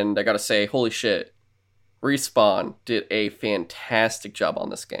 and I gotta say, holy shit. Respawn did a fantastic job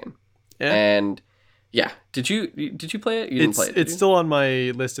on this game. Yeah. And yeah, did you play it? You didn't play it. It's still on my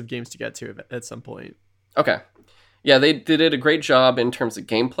list of games to get to at some point. Okay. Yeah, they did a great job in terms of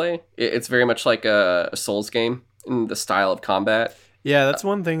gameplay. It's very much like a Souls game in the style of combat. Yeah, that's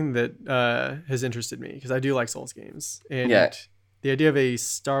one thing that has interested me because I do like Souls games. And the idea of a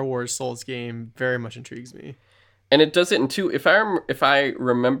Star Wars Souls game very much intrigues me. And it does it in 2. If I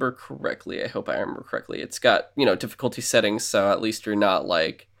remember correctly, I hope I remember correctly. It's got difficulty settings, so at least you're not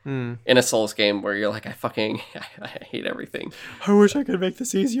like in a Souls game where you're like, I hate everything. I wish I could make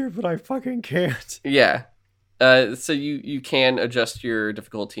this easier, but I fucking can't. Yeah. So you can adjust your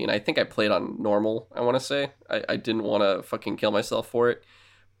difficulty, and I think I played on normal. I want to say I didn't want to fucking kill myself for it,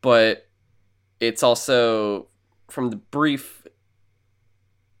 but it's also from the brief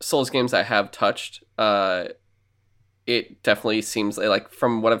Souls games I have touched. It definitely seems like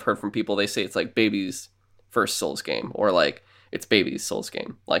from what I've heard from people, they say it's like baby's first Souls game, or like it's baby's Souls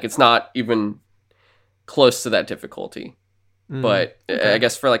game. Like it's not even close to that difficulty. But okay. I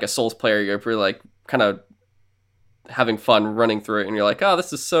guess for like a Souls player, you're pretty like kind of having fun running through it, and you're like, oh,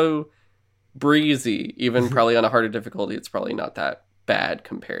 this is so breezy. Even probably on a harder difficulty, it's probably not that bad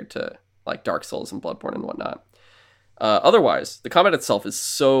compared to like Dark Souls and Bloodborne and whatnot. Otherwise, the combat itself is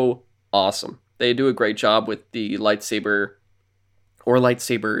so awesome. They do a great job with the lightsaber or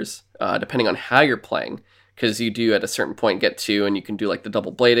lightsabers, depending on how you're playing, because you do at a certain point get two, and you can do like the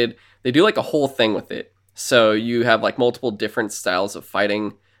double bladed. They do like a whole thing with it. So you have like multiple different styles of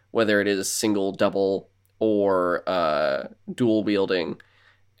fighting, whether it is single, double, or dual wielding,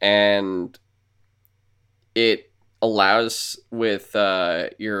 and it allows with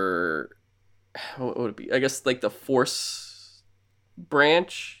your, what would it be? I guess like the force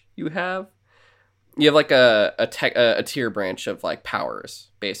branch you have. You have like a tier branch of like powers,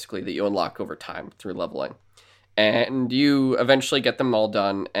 basically, that you unlock over time through leveling. And you eventually get them all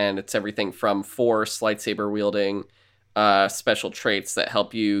done, and it's everything from force, lightsaber wielding, special traits that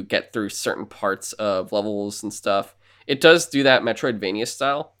help you get through certain parts of levels and stuff. It does do that Metroidvania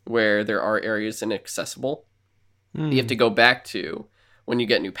style, where there are areas inaccessible. You have to go back to when you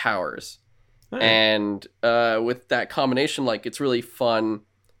get new powers. Right. And with that combination, like, it's really fun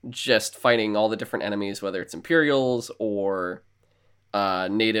just fighting all the different enemies, whether it's Imperials or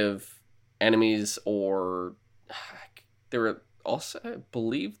native enemies, or there were also, I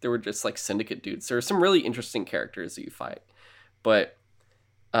believe, there were just like Syndicate dudes. There are some really interesting characters that you fight, but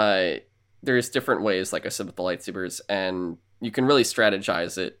there's different ways, like I said, with the lightsabers, and you can really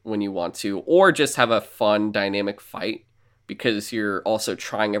strategize it when you want to, or just have a fun dynamic fight, because you're also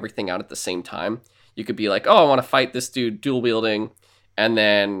trying everything out at the same time. You could be like, oh, I want to fight this dude dual wielding, and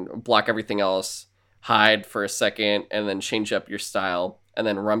then block everything else, hide for a second, and then change up your style, and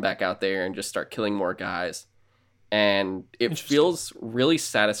then run back out there and just start killing more guys. And it feels really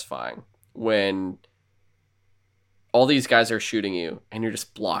satisfying when all these guys are shooting you and you're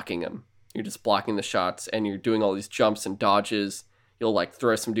just blocking them. You're just blocking the shots, and you're doing all these jumps and dodges. You'll like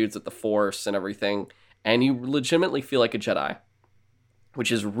throw some dudes at the force and everything, and you legitimately feel like a Jedi, which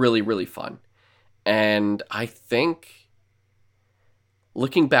is really, really fun. And I think,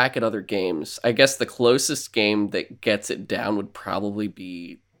 looking back at other games, I guess the closest game that gets it down would probably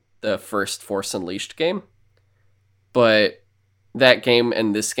be the first Force Unleashed game. But that game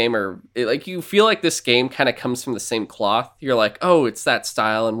and this game are, like, you feel like this game kind of comes from the same cloth. You're like, oh, it's that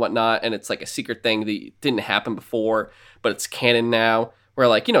style and whatnot, and it's like a secret thing that didn't happen before, but it's canon now. Where,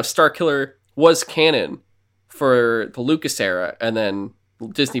 like, you know, Starkiller was canon for the Lucas era, and then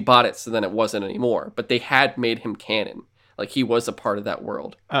Disney bought it, so then it wasn't anymore. But they had made him canon. Like, he was a part of that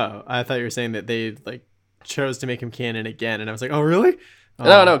world. Oh, I thought you were saying that they like chose to make him canon again, and I was like, oh, really?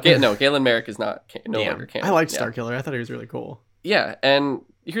 No, Galen Merrick is not no longer canon. I liked Starkiller. I thought he was really cool. Yeah, and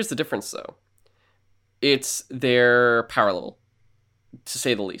here's the difference, though. It's their power level, to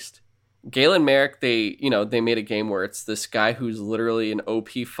say the least. Galen Merrick, they made a game where it's this guy who's literally an OP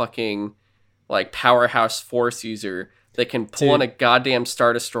fucking, like, powerhouse force user that can pull on a goddamn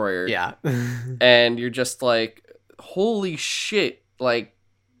Star Destroyer. Yeah. And you're just like, holy shit, like,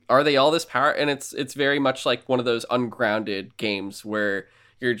 are they all this power? And it's very much like one of those ungrounded games where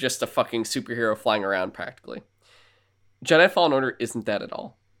you're just a fucking superhero flying around, practically. Jedi Fallen Order isn't that at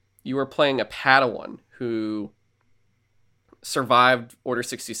all. You are playing a Padawan who survived Order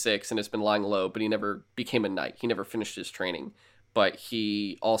 66 and has been lying low, but he never became a knight. He never finished his training. But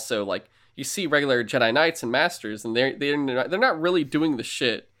he also, like, you see regular Jedi Knights and Masters, and they're not really doing the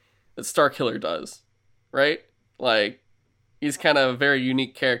shit that Starkiller does, right? Like, he's kind of a very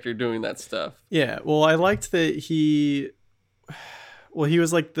unique character doing that stuff. Yeah, well, I liked that he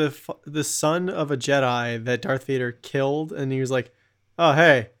was like the son of a Jedi that Darth Vader killed, and he was like, oh,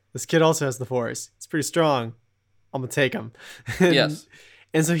 hey, this kid also has the Force. It's pretty strong. I'm going to take him. Yes.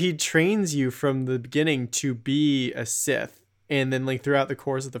 And so he trains you from the beginning to be a Sith. And then, like, throughout the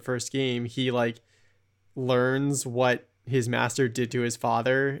course of the first game, he, like, learns what his master did to his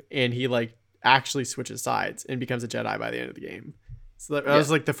father, and he, like, actually switches sides and becomes a Jedi by the end of the game. So that was,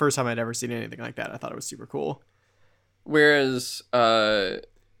 like, the first time I'd ever seen anything like that. I thought it was super cool. Whereas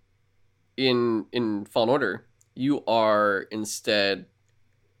in Fallen Order, you are instead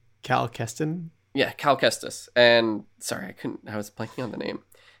Cal Kestis. Yeah, Cal Kestis. And sorry, I was blanking on the name.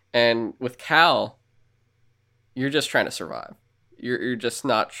 And with Cal, you're just trying to survive. You're just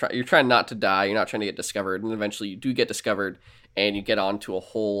not you're trying not to die. You're not trying to get discovered, and eventually you do get discovered, and you get onto a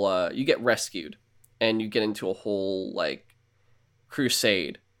whole you get rescued, and you get into a whole, like,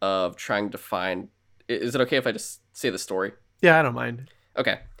 crusade of trying to find. Is it okay if I just say the story? Yeah, I don't mind.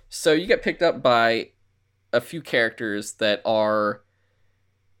 Okay. So you get picked up by a few characters that are,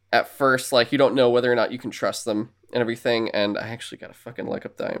 at first, like, you don't know whether or not you can trust them. and everything. And I actually gotta fucking look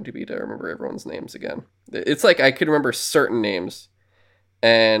up the IMDb to remember everyone's names again. It's like I could remember certain names.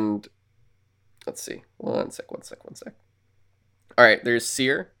 And let's see. One sec. All right, there's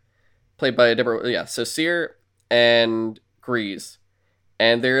Seer, played by Deborah. Yeah, so Seer and Grease,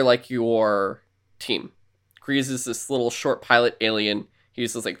 and they're like your team. Grease is this little short pilot alien.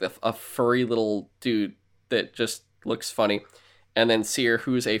 He's just like a furry little dude that just looks funny. And then Seer,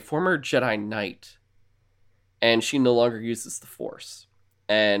 who's a former Jedi Knight, and she no longer uses the Force.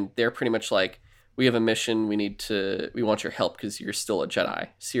 And they're pretty much like, we have a mission. We want your help because you're still a Jedi.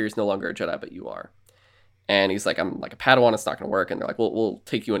 Seer is no longer a Jedi, but you are. And he's like, I'm like a Padawan. It's not going to work. And they're like, well, we'll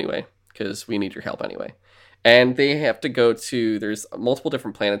take you anyway because we need your help anyway. And they have to go to, there's multiple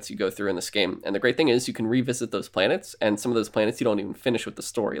different planets you go through in this game. And the great thing is you can revisit those planets. And some of those planets you don't even finish with the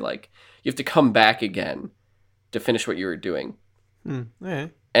story. Like, you have to come back again to finish what you were doing. Yeah.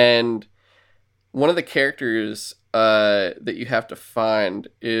 And one of the characters that you have to find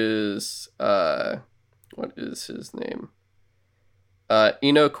is, what is his name?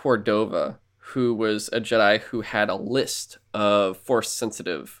 Eno Cordova, who was a Jedi who had a list of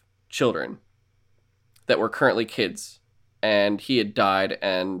Force-sensitive children that were currently kids, and he had died,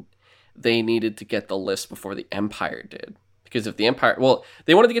 and they needed to get the list before the Empire did. Because if the Empire... Well,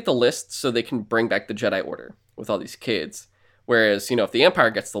 they wanted to get the list so they can bring back the Jedi Order with all these kids. Whereas, if the Empire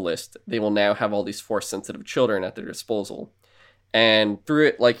gets the list, they will now have all these Force-sensitive children at their disposal. And through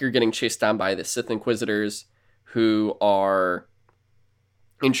it, like, you're getting chased down by the Sith Inquisitors, who are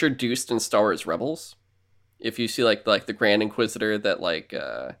introduced in Star Wars Rebels. If you see, like the Grand Inquisitor that, like...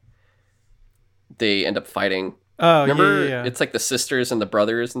 they end up fighting. Oh, remember? Yeah. It's like the sisters and the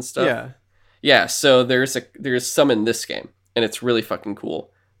brothers and stuff. Yeah. Yeah, so there's some in this game, and it's really fucking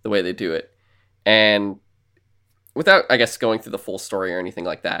cool the way they do it. And without, I guess, going through the full story or anything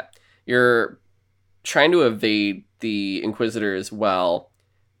like that, you're trying to evade the Inquisitors while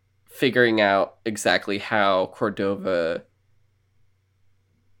figuring out exactly how Cordova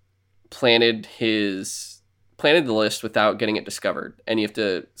planted the list without getting it discovered, and you have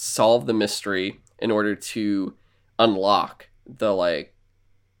to solve the mystery in order to unlock the like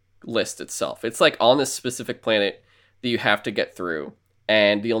list itself. It's like on this specific planet that you have to get through,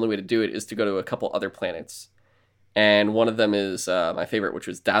 and the only way to do it is to go to a couple other planets, and one of them is my favorite, which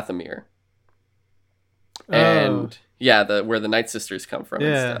was Dathomir. And yeah, where the Night Sisters come from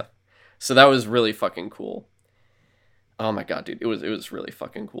and stuff. So that was really fucking cool. Oh my god, dude, it was really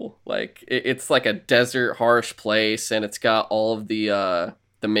fucking cool. Like it's like a desert, harsh place, and it's got all of the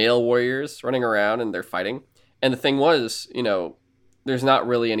male warriors running around and they're fighting. And the thing was, there's not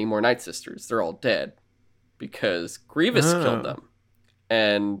really any more Night Sisters. They're all dead because Grievous killed them.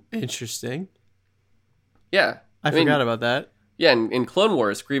 And interesting. Yeah, I forgot about that. Yeah, in Clone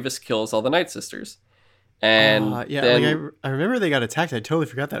Wars, Grievous kills all the Night Sisters. And then, I remember they got attacked. I totally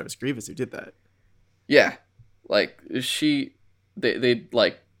forgot that it was Grievous who did that. Yeah. Like, she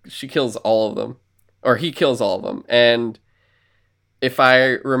kills all of them. Or he kills all of them. And if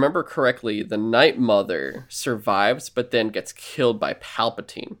I remember correctly, the Night Mother survives, but then gets killed by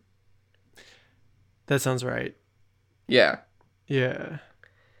Palpatine. That sounds right. Yeah. Yeah.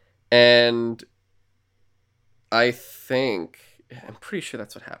 And I'm pretty sure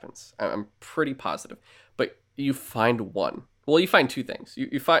that's what happens. I'm pretty positive. But you find one. Well, you find two things.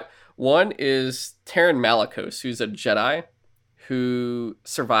 You find... One is Taron Malicos, who's a Jedi who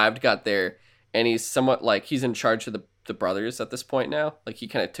survived, got there, and he's somewhat like, he's in charge of the brothers at this point now. Like, he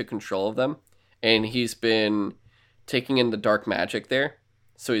kind of took control of them, and he's been taking in the dark magic there,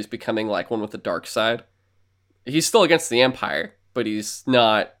 so he's becoming like one with the dark side. He's still against the Empire, but he's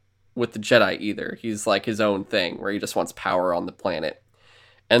not with the Jedi either. He's like his own thing, where he just wants power on the planet.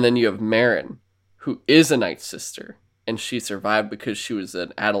 And then you have Merrin, who is a Night Sister, and she survived because she was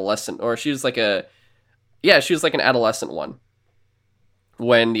an adolescent, or she was like an adolescent one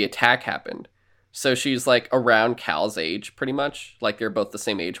when the attack happened. So she's like around Cal's age, pretty much. Like they're both the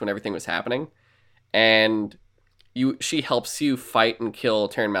same age when everything was happening. And she helps you fight and kill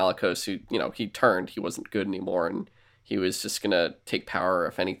Taron Malicos, who, he wasn't good anymore, and he was just gonna take power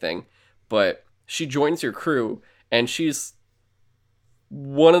if anything. But she joins your crew, and she's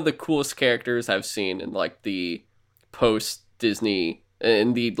one of the coolest characters I've seen in like the post-Disney,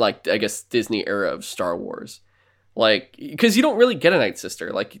 in the, like, I guess, Disney era of Star Wars. Like, because you don't really get a Night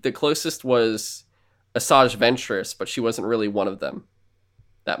Sister. Like, the closest was Asajj Ventress, but she wasn't really one of them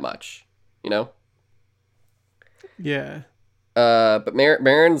that much, Yeah. But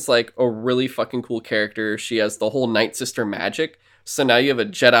Merrin's, like, a really fucking cool character. She has the whole Night Sister magic, so now you have a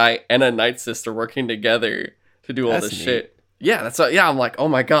Jedi and a Night Sister working together to do all this shit. Yeah, I'm like, oh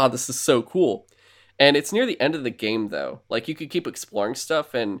my god, this is so cool. And it's near the end of the game, though. Like, you could keep exploring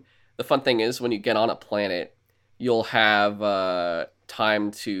stuff, and the fun thing is, when you get on a planet, you'll have time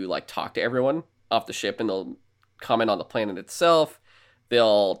to, like, talk to everyone off the ship, and they'll comment on the planet itself.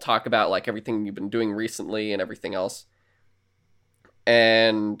 They'll talk about, like, everything you've been doing recently and everything else.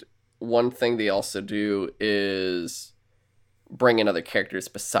 And one thing they also do is bring in other characters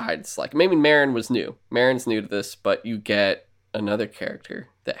besides, like, maybe Marin was new. Marin's new to this, but you get another character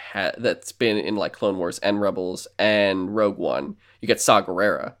that's been in, like, Clone Wars and Rebels and Rogue One. You get Saw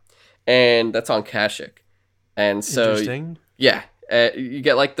Gerrera, and that's on Kashyyyk. And so, Interesting. yeah, you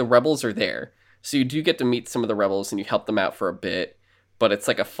get, like, the Rebels are there. So you do get to meet some of the Rebels, and you help them out for a bit. But it's,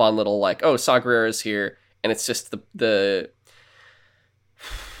 like, a fun little, like, oh, Saw Gerrera's here. And it's just the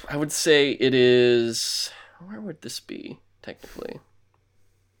I would say it is... Where would this be, technically?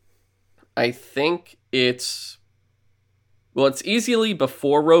 I think it's... Well, it's easily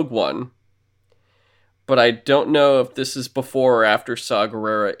before Rogue One. But I don't know if this is before or after Saw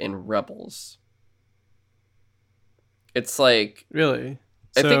Gerrera in Rebels. It's like... Really?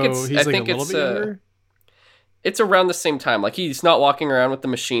 I think So he's like a little bit younger? It's around the same time. Like, he's not walking around with the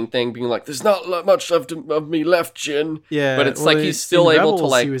machine thing being like, there's not much of me left, Jin. Yeah. But it's like he's still in able Rebels, to,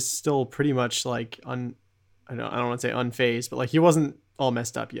 like... He was still pretty much like I don't want to say unfazed, but like he wasn't all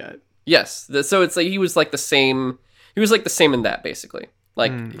messed up yet. Yes. So it's like he was like the same... He was like the same in that, basically.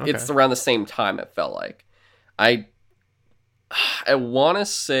 Like, Okay. It's around the same time, it felt like. I want to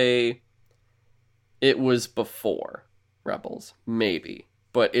say it was before Rebels, maybe.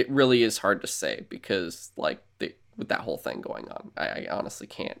 But it really is hard to say because, like, with that whole thing going on, I honestly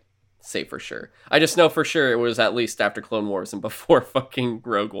can't say for sure. I just know for sure it was at least after Clone Wars and before fucking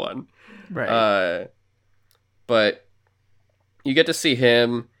Rogue One. Right. But you get to see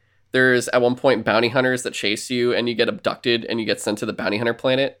him. There's, at one point, bounty hunters that chase you, and you get abducted, and you get sent to the bounty hunter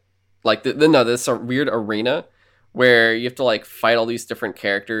planet. Like, this a weird arena where you have to, like, fight all these different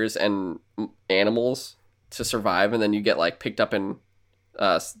characters and animals to survive, and then you get, like, picked up and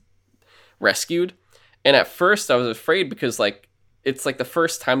rescued. And at first I was afraid because, like, it's like the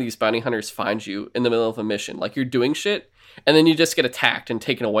first time these bounty hunters find you in the middle of a mission. Like, you're doing shit and then you just get attacked and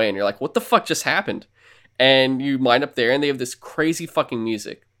taken away, and you're like, what the fuck just happened? And you wind up there and they have this crazy fucking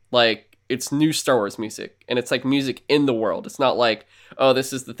music. Like, it's new Star Wars music, and it's like music in the world. It's not like, oh,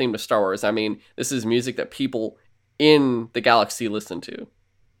 this is the theme of Star Wars. I mean, this is music that people in the galaxy listen to.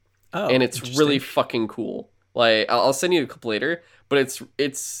 Oh, and it's really fucking cool. Like, I'll send you a clip later, but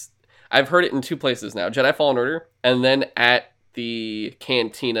it's I've heard it in two places now: Jedi Fallen Order, and then at the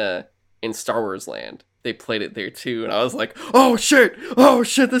cantina in Star Wars Land. They played it there too, and I was like, oh shit,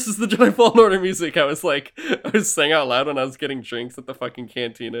 this is the Jedi Fallen Order music. I was saying out loud when I was getting drinks at the fucking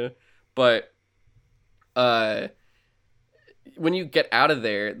cantina. But when you get out of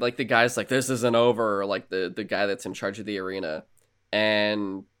there, like, the guy's like, this isn't over, or like the guy that's in charge of the arena,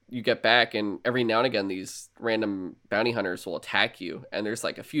 and you get back, and every now and again these random bounty hunters will attack you, and there's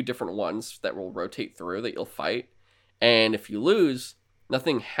like a few different ones that will rotate through that you'll fight, and if you lose,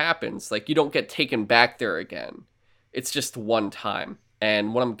 nothing happens. Like, you don't get taken back there again. It's just one time.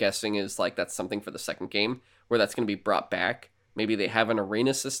 And what I'm guessing is, like, that's something for the second game where that's going to be brought back. Maybe they have an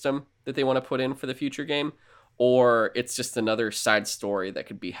arena system that they want to put in for the future game, or it's just another side story that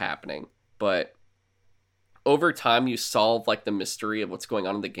could be happening. But over time, you solve, like, the mystery of what's going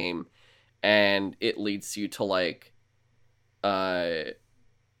on in the game, and it leads you to, like,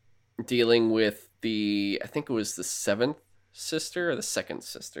 dealing with I think it was the seventh sister or the second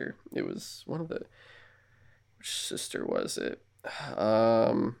sister. It was one of the... Which sister was it?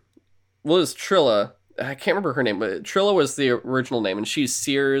 Well, it was Trilla. I can't remember her name, but Trilla was the original name, and she's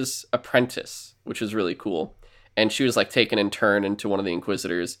Cere's apprentice, which is really cool. And she was, like, taken in turn into one of the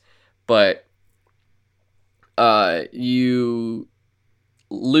Inquisitors. But you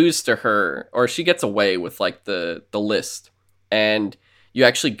lose to her, or she gets away with, like, the list, and you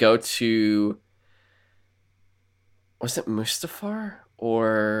actually go to... Was it Mustafar?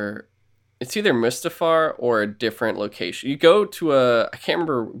 Or... It's either Mustafar or a different location. You go to I can't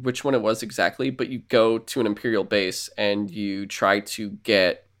remember which one it was exactly, but you go to an Imperial base and you try to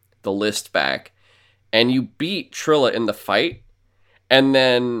get the list back, and you beat Trilla in the fight. And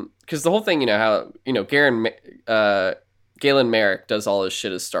then, because the whole thing, you know, how, you know, Galen Merrick does all his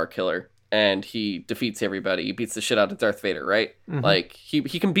shit as Star Killer, and he defeats everybody. He beats the shit out of Darth Vader, right? Mm-hmm. Like, he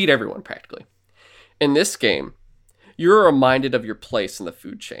can beat everyone practically. In this game, you're reminded of your place in the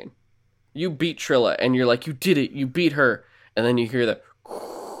food chain. You beat Trilla, and you're like, you did it, you beat her, and then you hear the...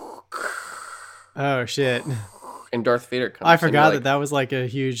 Oh, shit. And Darth Vader comes. I forgot that was, like, a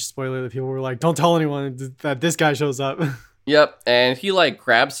huge spoiler that people were like, don't tell anyone that this guy shows up. Yep, and he, like,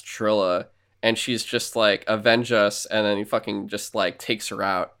 grabs Trilla, and she's just like, avenge us, and then he fucking just like takes her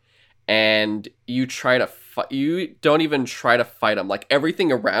out, and you don't even try to fight him. Like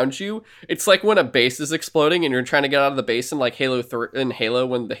everything around you, it's like when a base is exploding and you're trying to get out of the base in like in Halo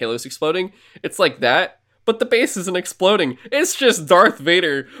when the Halo's exploding. It's like that, but the base isn't exploding. It's just Darth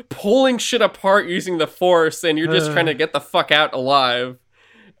Vader pulling shit apart using the Force, and you're just trying to get the fuck out alive.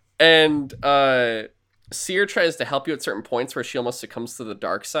 And Seer tries to help you at certain points where she almost succumbs to the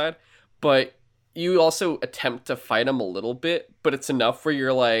dark side, but you also attempt to fight him a little bit, but it's enough where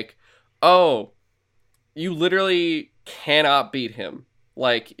you're like, oh, you literally cannot beat him.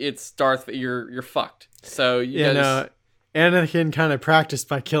 Like, it's Darth, you're fucked. So you guys... Anakin kind of practiced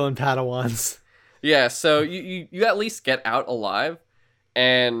by killing Padawans. Yeah, so you at least get out alive,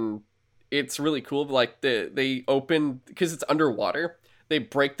 and it's really cool. Like, they open, because it's underwater, they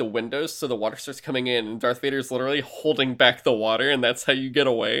break the windows so the water starts coming in, and Darth Vader's literally holding back the water, and that's how you get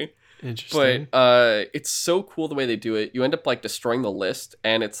away. Interesting. But it's so cool the way they do it. You end up like destroying the list,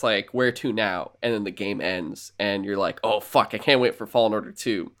 and it's like, where to now? And then the game ends, and you're like, oh fuck, I can't wait for Fallen Order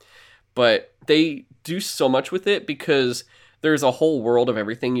 2. But they do so much with it because there's a whole world of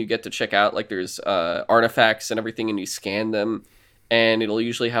everything you get to check out. Like there's artifacts and everything, and you scan them, and it'll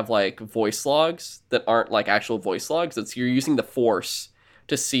usually have like voice logs that aren't like actual voice logs. It's you're using the Force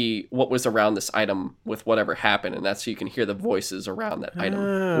to see what was around this item with whatever happened, and that's so you can hear the voices around that item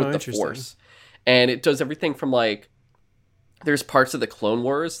with the Force. And it does everything from like, there's parts of the Clone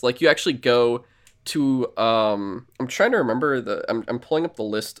Wars, like you actually go to I'm trying to remember I'm pulling up the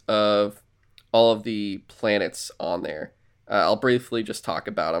list of all of the planets on there. I'll briefly just talk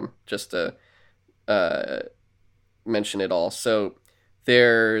about them just to mention it all. So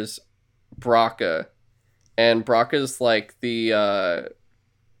there's Bracca, and Bracca's like the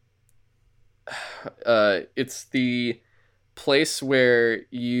it's the place where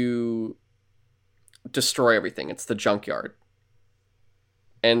you destroy everything. It's the junkyard.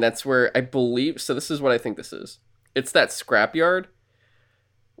 And that's where I believe, so this is what I think this is. It's that scrapyard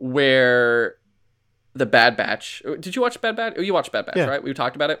where the Bad Batch, did you watch Bad Batch? Oh, you watched Bad Batch, yeah. Right? We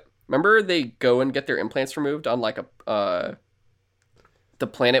talked about it. Remember they go and get their implants removed on like the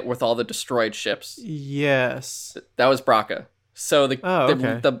planet with all the destroyed ships? Yes. That was Bracca. So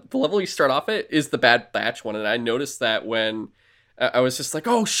the level you start off at is the Bad Batch one, and I noticed that when I was just like,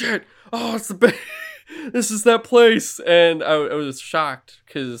 oh shit, oh it's the this is that place, and I was shocked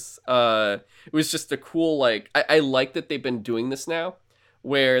because it was just a cool, like, I like that they've been doing this now,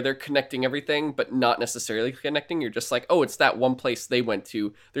 where they're connecting everything, but not necessarily connecting. You're just like, oh, it's that one place they went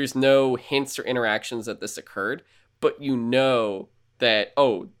to. There's no hints or interactions that this occurred, but you know that,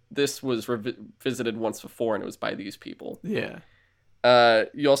 oh, this was visited once before, and it was by these people. Yeah.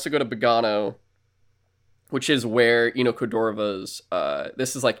 You also go to Bogano, which is where Eno Cordovas,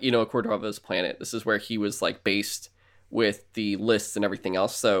 this is like Eno Cordovas' planet. This is where he was like based with the lists and everything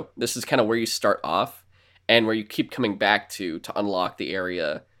else. So this is kind of where you start off and where you keep coming back to unlock the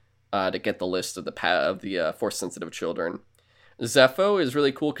area to get the list of the Force-sensitive children. Zeffo is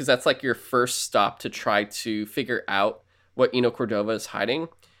really cool because that's like your first stop to try to figure out what Eno Cordova is hiding.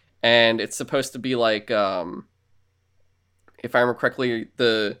 And it's supposed to be like, if I remember correctly,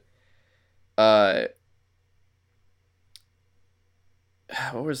 the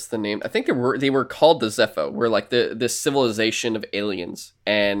what was the name? I think they were called the Zeffo. Were like this civilization of aliens,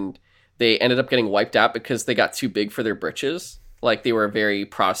 and they ended up getting wiped out because they got too big for their britches. Like they were a very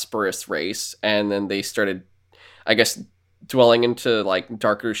prosperous race, and then they started, I guess, dwelling into like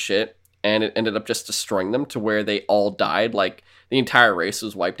darker shit, and it ended up just destroying them to where they all died. Like the entire race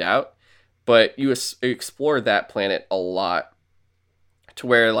was wiped out. But you explore that planet a lot, to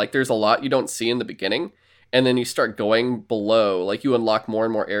where like there's a lot you don't see in the beginning. And then you start going below, like you unlock more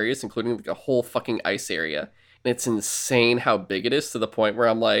and more areas, including like a whole fucking ice area. And it's insane how big it is, to the point where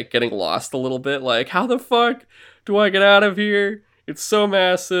I'm like getting lost a little bit. Like, how the fuck do I get out of here? It's so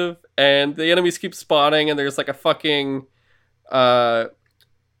massive. And the enemies keep spawning, and there's like a fucking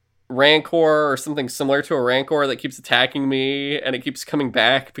Rancor or something similar to a Rancor that keeps attacking me, and it keeps coming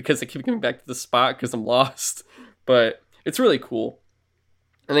back because I keep coming back to the spot because I'm lost. But it's really cool.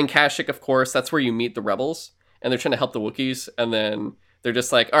 And then Kashyyyk, of course, that's where you meet the rebels, and they're trying to help the Wookiees, and then they're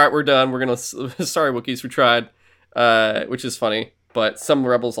just like, all right, we're done. We're going to, sorry, Wookiees, we tried, which is funny. But some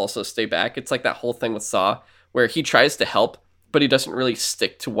rebels also stay back. It's like that whole thing with Saw, where he tries to help, but he doesn't really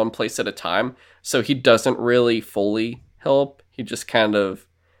stick to one place at a time. So he doesn't really fully help. He just kind of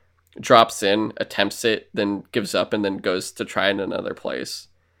drops in, attempts it, then gives up, and then goes to try in another place.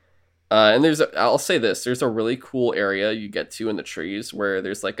 And I'll say this, there's a really cool area you get to in the trees where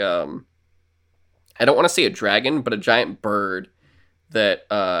there's like, I don't want to say a dragon, but a giant bird that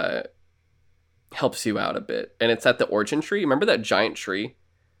helps you out a bit. And it's at the origin tree. Remember that giant tree?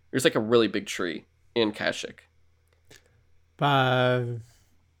 There's like a really big tree in Kashyyyk.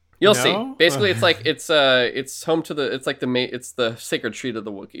 You'll see. Basically, it's like it's home to the it's the sacred tree to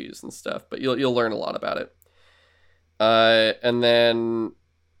the Wookiees and stuff. But you'll learn a lot about it. And then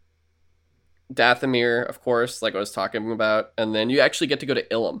Dathomir, of course, like I was talking about, and then you actually get to go to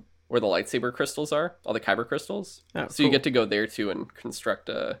Ilum, where the lightsaber crystals are, all the kyber crystals. Oh, so cool. you get to go there too and construct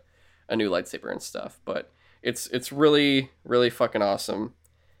a new lightsaber and stuff. But it's really, really fucking awesome.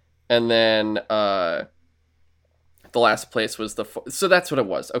 And then the last place was so that's what it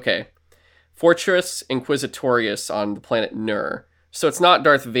was. Okay. Fortress Inquisitorius on the planet Nur. So it's not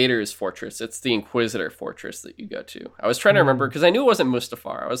Darth Vader's fortress, it's the Inquisitor fortress that you go to. I was trying to remember, because I knew it wasn't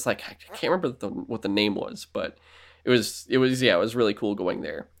Mustafar. I was like, I can't remember what the name was, but it was really cool going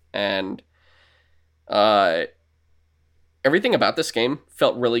there. And everything about this game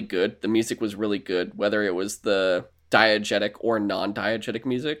felt really good. The music was really good, whether it was the diegetic or non-diegetic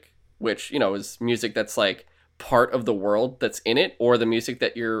music, which, is music that's like part of the world that's in it, or the music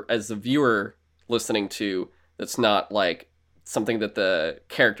that you're, as the viewer, listening to that's not like something that the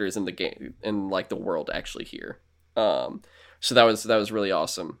characters in the game and like the world actually hear. So that was really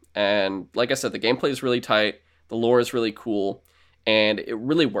awesome. And like I said, the gameplay is really tight. The lore is really cool, and it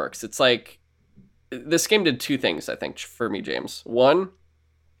really works. It's like this game did two things, I think, for me, James. One,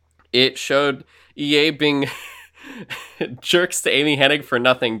 it showed EA being jerks to Amy Hennig for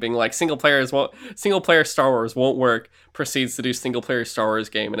nothing, being like single player Star Wars won't work, proceeds to do single player Star Wars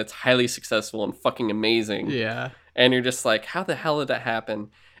game, and it's highly successful and fucking amazing. Yeah. And you're just like, how the hell did that happen?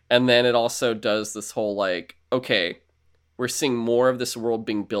 And then it also does this whole like, okay, we're seeing more of this world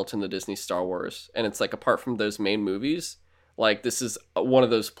being built in the Disney Star Wars. And it's like, apart from those main movies, like this is one of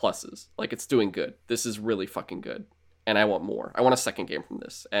those pluses. Like it's doing good. This is really fucking good. And I want more. I want a second game from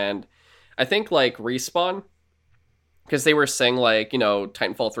this. And I think like Respawn, because they were saying like,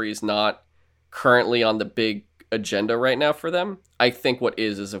 Titanfall 3 is not currently on the big agenda right now for them. I think what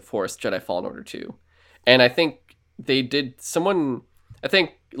is of course Jedi Fallen Order 2. And I think I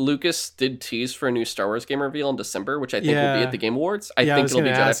think Lucas did tease for a new Star Wars game reveal in December, which I think will be at the Game Awards. I think it'll be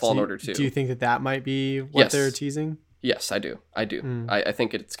Jedi Fallen Order 2. Do you think that might be what they're teasing? Yes, I do. I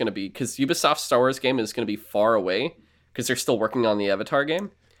think it's going to be, because Ubisoft's Star Wars game is going to be far away, because they're still working on the Avatar game.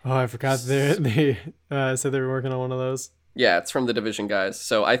 Oh, I forgot they said they were working on one of those. Yeah, it's from the Division guys.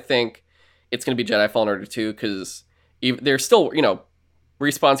 So I think it's going to be Jedi Fallen Order 2, because they're still,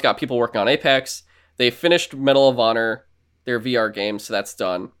 Respawn's got people working on Apex. They finished Medal of Honor, their VR game, so that's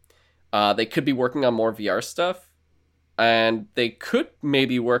done. They could be working on more VR stuff, and they could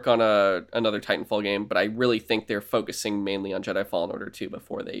maybe work on another Titanfall game, but I really think they're focusing mainly on Jedi Fallen Order 2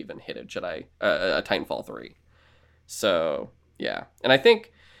 before they even hit a Titanfall 3. So, yeah. And I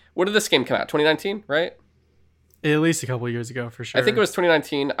think, when did this game come out? 2019, right? At least a couple of years ago, for sure. I think it was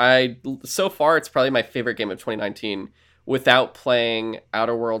 2019. So far, it's probably my favorite game of 2019 without playing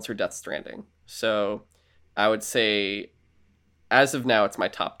Outer Worlds or Death Stranding. So I would say, as of now, it's my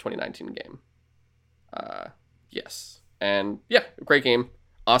top 2019 game. Yes. And yeah, great game.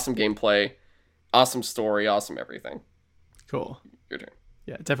 Awesome gameplay. Awesome story. Awesome everything. Cool. Your turn.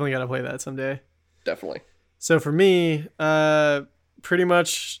 Yeah, definitely got to play that someday. Definitely. So for me, pretty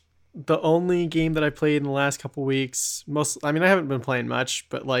much the only game that I played in the last couple weeks, I haven't been playing much,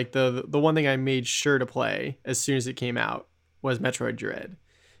 but like the one thing I made sure to play as soon as it came out was Metroid Dread.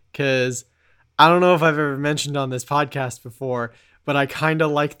 Because I don't know if I've ever mentioned on this podcast before, but I kind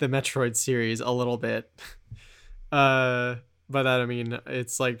of like the Metroid series a little bit. By that I mean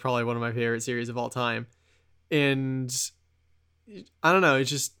it's like probably one of my favorite series of all time. And I don't know, it's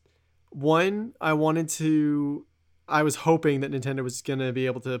just one, I was hoping that Nintendo was going to be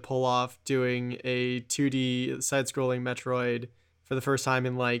able to pull off doing a 2D side-scrolling Metroid for the first time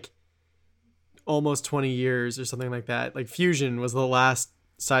in like almost 20 years or something like that. Like Fusion was the last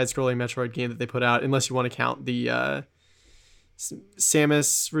side-scrolling Metroid game that they put out, unless you want to count the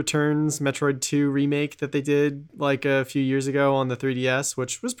Samus Returns Metroid 2 remake that they did like a few years ago on the 3DS,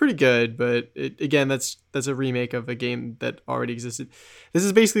 which was pretty good, but that's a remake of a game that already existed. This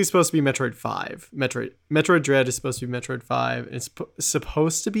is basically supposed to be Metroid 5. Metroid Dread is supposed to be Metroid 5, and it's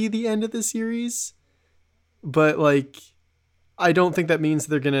supposed to be the end of the series, but like I don't think that means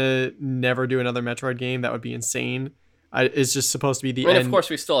they're gonna never do another Metroid game. That would be insane. It's just supposed to be the end. And of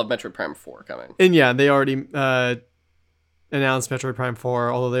course we still have Metroid Prime 4 coming. And yeah, they already announced Metroid Prime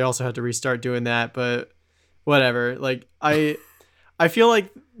 4, although they also had to restart doing that, but whatever. Like I feel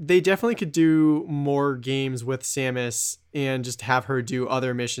like they definitely could do more games with Samus and just have her do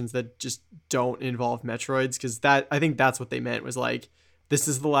other missions that just don't involve Metroids, because I think that's what they meant, was like, this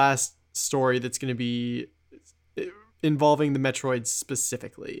is the last story that's going to be involving the Metroids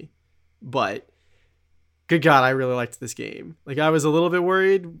specifically. But good God, I really liked this game. Like, I was a little bit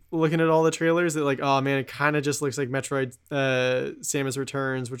worried looking at all the trailers that, like, oh man, it kind of just looks like Metroid Samus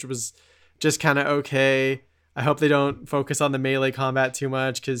Returns, which was just kind of okay. I hope they don't focus on the melee combat too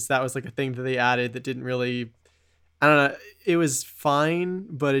much, because that was like a thing that they added that didn't really, I don't know, it was fine,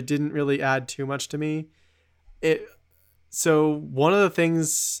 but it didn't really add too much to me. So one of the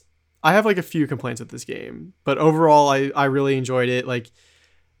things, I have like a few complaints with this game, but overall I really enjoyed it. Like,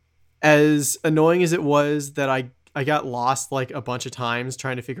 as annoying as it was that I got lost like a bunch of times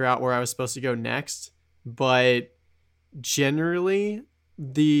trying to figure out where I was supposed to go next, but generally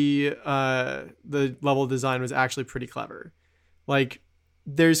the level design was actually pretty clever. Like,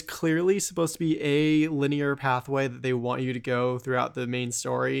 there's clearly supposed to be a linear pathway that they want you to go throughout the main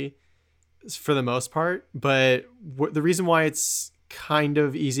story for the most part, but the reason why it's kind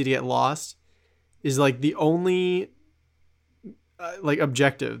of easy to get lost is like the only like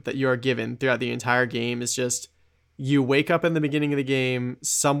objective that you are given throughout the entire game is just you wake up in the beginning of the game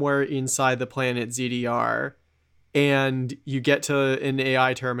somewhere inside the planet ZDR, and you get to an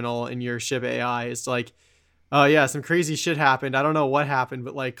AI terminal, and your ship AI is like, oh yeah, some crazy shit happened. I don't know what happened,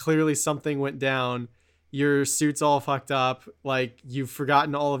 but like clearly something went down. Your suit's all fucked up. Like, you've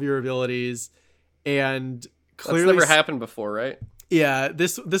forgotten all of your abilities, and clearly that's never happened before, right? Yeah,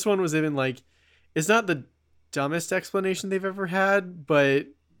 this one was even like, it's not the dumbest explanation they've ever had, but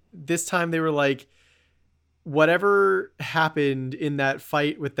this time they were like, whatever happened in that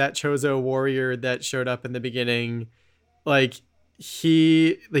fight with that Chozo warrior that showed up in the beginning, like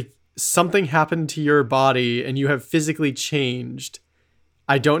something happened to your body and you have physically changed.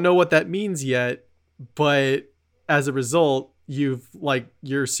 I don't know what that means yet, but as a result, you've like,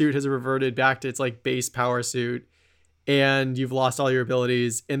 your suit has reverted back to its like base power suit, and you've lost all your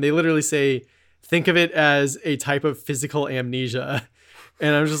abilities. And they literally say, think of it as a type of physical amnesia.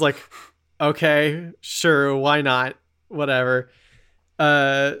 And I'm just like, okay, sure, why not? Whatever.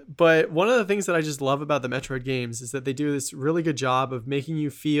 But one of the things that I just love about the Metroid games is that they do this really good job of making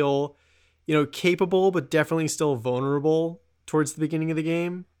you feel, capable, but definitely still vulnerable towards the beginning of the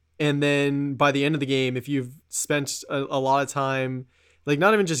game. And then by the end of the game, if you've spent a lot of time, like,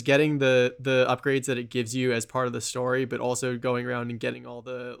 not even just getting the upgrades that it gives you as part of the story, but also going around and getting all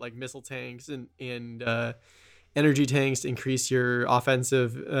the like missile tanks and energy tanks to increase your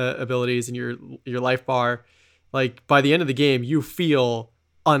offensive abilities and your life bar. Like, by the end of the game, you feel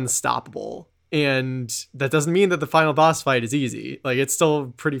unstoppable. And that doesn't mean that the final boss fight is easy. Like, it's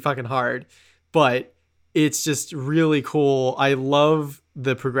still pretty fucking hard, but it's just really cool. I love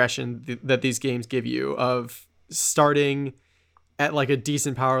the progression that these games give you of starting at like a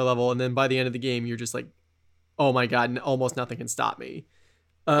decent power level, and then by the end of the game you're just like, oh my god, almost nothing can stop me.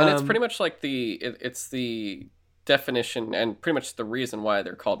 And it's pretty much like it's the definition and pretty much the reason why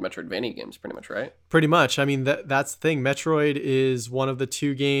they're called Metroidvania games, pretty much, right? Pretty much. I mean, that's the thing. Metroid is one of the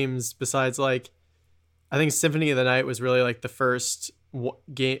two games, besides like, I think Symphony of the Night was really like the first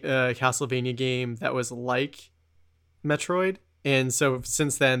Castlevania game that was like Metroid, and so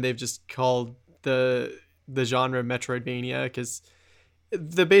since then they've just called the genre Metroidvania, because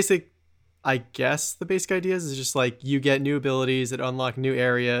the basic idea is just like, you get new abilities that unlock new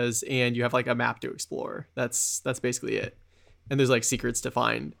areas, and you have like a map to explore. That's basically it, and there's like secrets to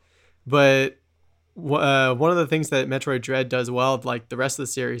find. But one of the things that Metroid Dread does well, like the rest of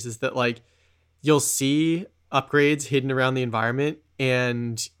the series, is that like, you'll see upgrades hidden around the environment,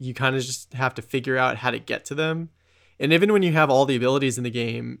 and you kind of just have to figure out how to get to them. And even when you have all the abilities in the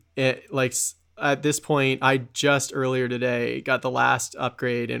game, it like, at this point, I just earlier today got the last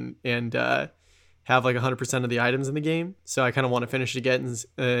upgrade and have like 100% of the items in the game. So I kind of want to finish it again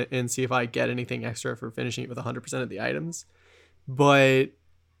and see if I get anything extra for finishing it with 100% of the items. But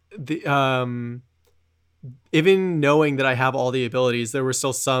the even knowing that I have all the abilities, there were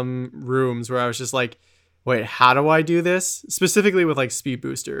still some rooms where I was just like, wait, how do I do this? Specifically with like speed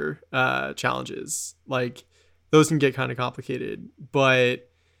booster challenges. Like, those can get kind of complicated. But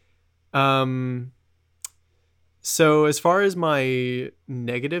so as far as my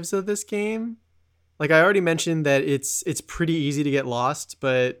negatives of this game, like I already mentioned that it's pretty easy to get lost,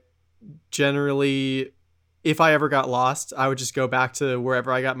 but generally, if I ever got lost, I would just go back to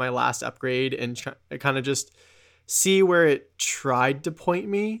wherever I got my last upgrade and kind of just see where it tried to point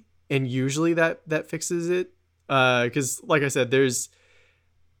me, and usually that fixes it. Because like I said,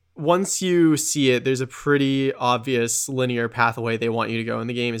 once you see it, there's a pretty obvious linear pathway they want you to go in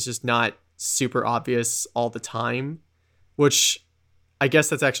the game. It's just not super obvious all the time, which I guess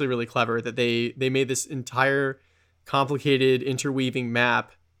that's actually really clever, that they made this entire complicated interweaving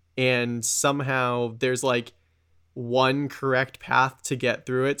map and somehow there's like one correct path to get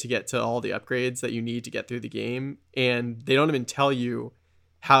through it, to get to all the upgrades that you need to get through the game, and they don't even tell you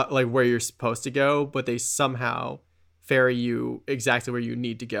how, like, where you're supposed to go, but they somehow ferry you exactly where you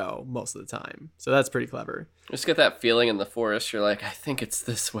need to go most of the time. So that's pretty clever. Just get that feeling in the forest. You're like, I think it's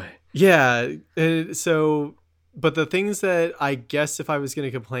this way. Yeah. So, but the things that I guess if I was going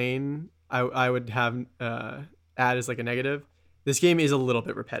to complain, I would have add as like a negative. This game is a little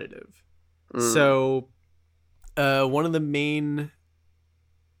bit repetitive. So, one of the main,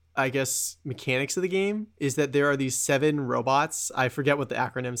 I guess, mechanics of the game is that there are these 7 robots. I forget what the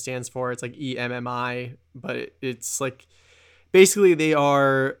acronym stands for. It's like EMMI, but it's like basically they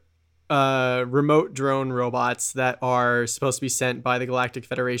are remote drone robots that are supposed to be sent by the Galactic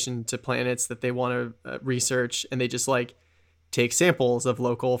Federation to planets that they want to research, and they just like take samples of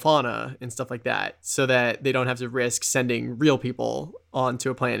local fauna and stuff like that so that they don't have to risk sending real people onto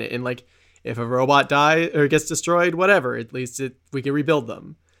a planet. And like, if a robot dies or gets destroyed, whatever, at least we can rebuild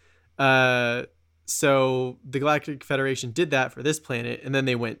them. So the Galactic Federation did that for this planet, and then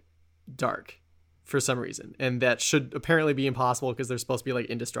they went dark for some reason. And that should apparently be impossible because they're supposed to be like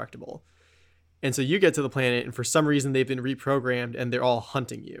indestructible. And so you get to the planet, and for some reason they've been reprogrammed and they're all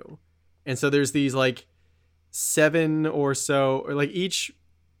hunting you. And so there's these like 7 or so, or like each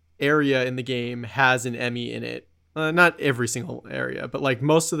area in the game has an Emmy in it. Not every single area, but like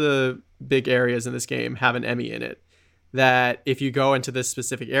most of the big areas in this game have an Emmy in it, that if you go into this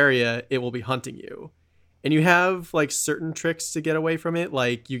specific area, it will be hunting you. And you have like certain tricks to get away from it.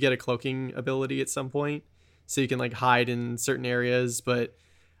 Like you get a cloaking ability at some point, so you can like hide in certain areas, but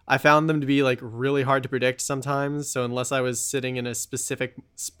I found them to be like really hard to predict sometimes. So unless I was sitting in a specific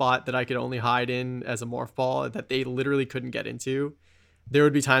spot that I could only hide in as a morph ball that they literally couldn't get into, there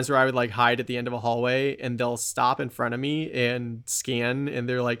would be times where I would like hide at the end of a hallway and they'll stop in front of me and scan, and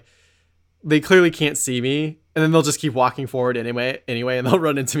they're like, they clearly can't see me, and then they'll just keep walking forward anyway, and they'll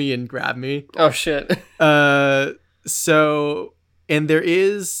run into me and grab me. Oh shit. So, and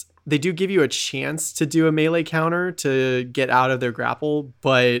they do give you a chance to do a melee counter to get out of their grapple,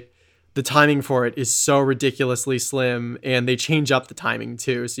 but the timing for it is so ridiculously slim, and they change up the timing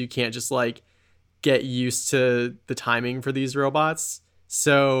too, so you can't just like get used to the timing for these robots.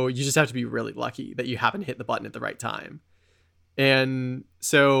 So you just have to be really lucky that you happen to hit the button at the right time. And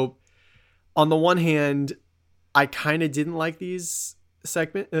so on the one hand, I kind of didn't like these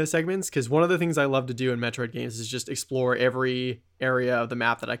segments, because one of the things I love to do in Metroid games is just explore every area of the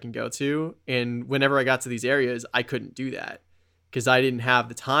map that I can go to. And whenever I got to these areas, I couldn't do that because I didn't have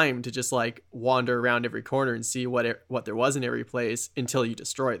the time to just like wander around every corner and see what there was in every place until you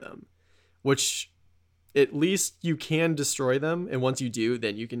destroy them, which at least you can destroy them. And once you do,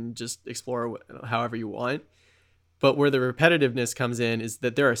 then you can just explore however you want. But where the repetitiveness comes in is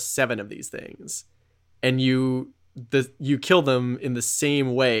that there are 7 of these things, and you kill them in the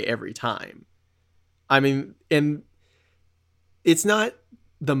same way every time. I mean, and it's not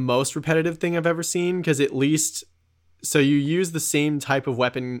the most repetitive thing I've ever seen, because at least, so you use the same type of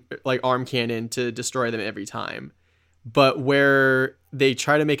weapon, like arm cannon, to destroy them every time. But where they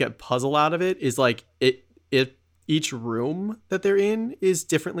try to make a puzzle out of it is like each room that they're in is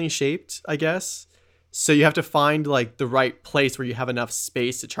differently shaped, I guess. So you have to find like the right place where you have enough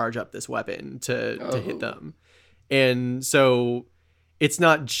space to charge up this weapon to hit them. And so it's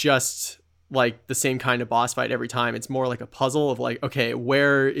not just like the same kind of boss fight every time. It's more like a puzzle of like, okay,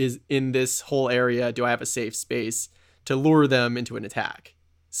 where is in this whole area do I have a safe space to lure them into an attack?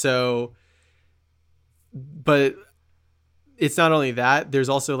 So, but it's not only that, there's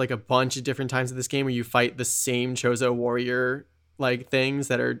also like a bunch of different times in this game where you fight the same Chozo warrior like things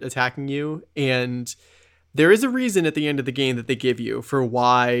that are attacking you. And there is a reason at the end of the game that they give you for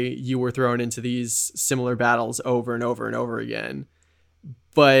why you were thrown into these similar battles over and over and over again.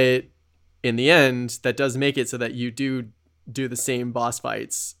 But in the end, that does make it so that you do the same boss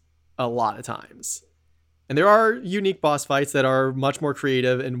fights a lot of times. And there are unique boss fights that are much more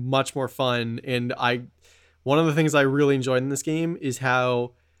creative and much more fun. And one of the things I really enjoyed in this game is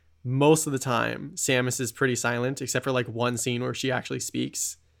how most of the time Samus is pretty silent, except for like one scene where she actually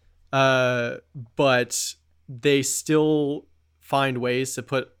speaks. But they still find ways to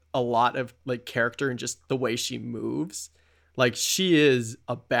put a lot of like character in just the way she moves. Like, she is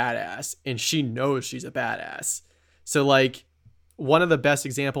a badass and she knows she's a badass. So like, one of the best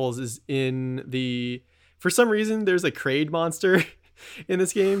examples is for some reason there's a Kraid monster in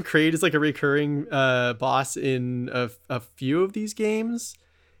this game. Kraid is like a recurring boss in a few of these games,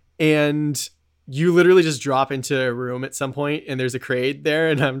 and you literally just drop into a room at some point and there's a Kraid there,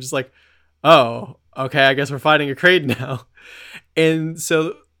 and I'm just like, oh, okay, I guess we're fighting a Kraid now. And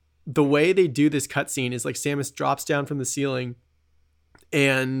so the way they do this cutscene is like Samus drops down from the ceiling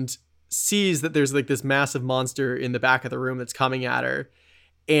and sees that there's like this massive monster in the back of the room that's coming at her.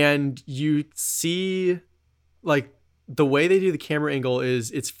 And you see like the way they do the camera angle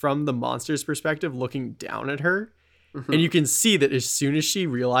is it's from the monster's perspective looking down at her. Mm-hmm. And you can see that as soon as she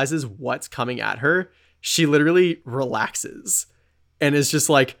realizes what's coming at her, she literally relaxes and is just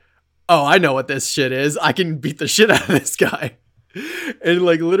like, oh, I know what this shit is. I can beat the shit out of this guy. And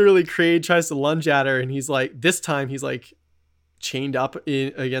like literally Kraid tries to lunge at her, and he's like, this time he's like chained up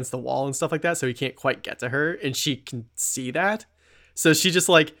against the wall and stuff like that, so he can't quite get to her, and she can see that. So she just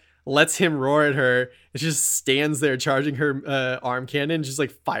like lets him roar at her, and she just stands there charging her arm cannon, just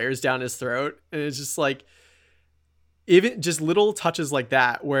like fires down his throat. And it's just like, even just little touches like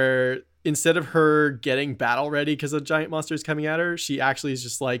that where instead of her getting battle ready because a giant monster is coming at her, she actually is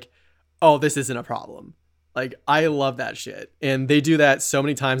just like, oh, this isn't a problem. Like, I love that shit. And they do that so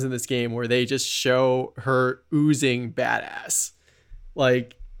many times in this game where they just show her oozing badass.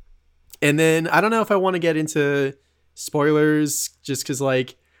 Like, and then I don't know if I want to get into spoilers just because,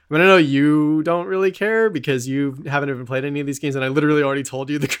 like, I mean, I know you don't really care because you haven't even played any of these games. And I literally already told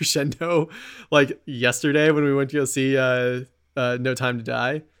you the crescendo like yesterday when we went to go see No Time to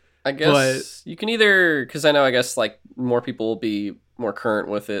Die. I guess you can either, because I know, I guess, like, more people will be more current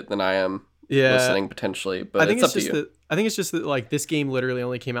with it than I am. Yeah, listening potentially, but I think it's up to you. I think it's just that like this game literally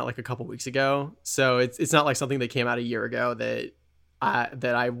only came out like a couple weeks ago, so it's not like something that came out a year ago that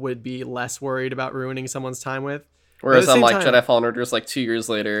I would be less worried about ruining someone's time with. Whereas I'm like Jedi Fallen Order is like 2 years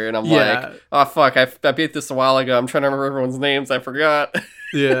later, and I'm like, oh fuck, I beat this a while ago. I'm trying to remember everyone's names. I forgot.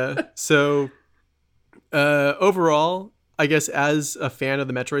 Yeah. So overall, I guess as a fan of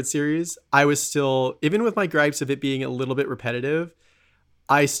the Metroid series, I was still, even with my gripes of it being a little bit repetitive,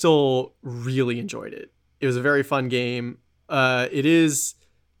 I still really enjoyed it. It was a very fun game. It is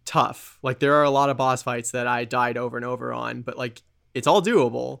tough. Like, there are a lot of boss fights that I died over and over on, but like, it's all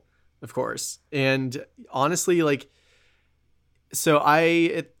doable, of course. And honestly, like, so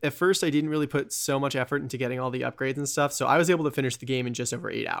at first I didn't really put so much effort into getting all the upgrades and stuff. So I was able to finish the game in just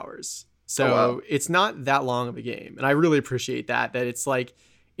over 8 hours. So It's not that long of a game. And I really appreciate that it's like,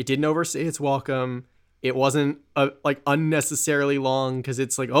 it didn't overstay its welcome. It wasn't like unnecessarily long because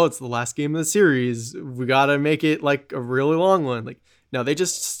it's like, oh, it's the last game of the series. We got to make it like a really long one. Like, no, they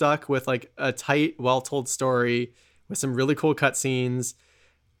just stuck with like a tight, well-told story with some really cool cutscenes.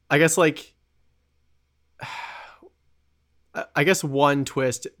 I guess like, I guess one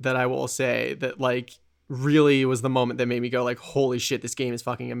twist that I will say that like really was the moment that made me go like, holy shit, this game is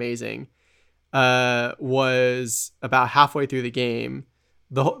fucking amazing. Was about halfway through the game.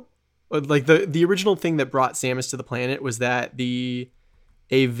 The original thing that brought Samus to the planet was that a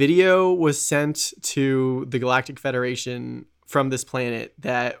video was sent to the Galactic Federation from this planet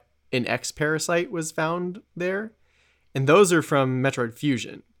that an X parasite was found there. And those are from Metroid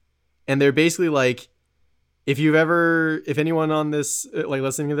Fusion. And they're basically like, if anyone on this, like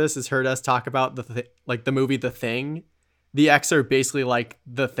listening to this has heard us talk about the movie The Thing, the X are basically like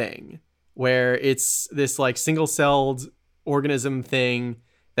The Thing, where it's this like single-celled organism thing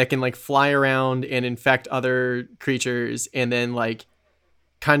that can like fly around and infect other creatures and then like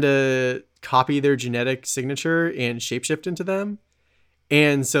kind of copy their genetic signature and shapeshift into them.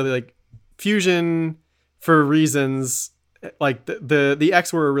 And so like Fusion, for reasons like the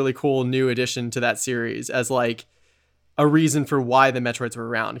X were a really cool new addition to that series as like a reason for why the Metroids were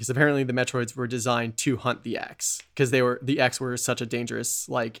around, because apparently the Metroids were designed to hunt the X because the X were such a dangerous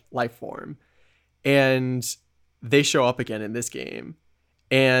like life form. And they show up again in this game.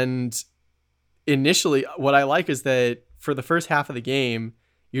 And initially, what I like is that for the first half of the game,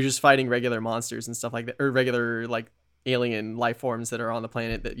 you're just fighting regular monsters and stuff like that, or regular like alien life forms that are on the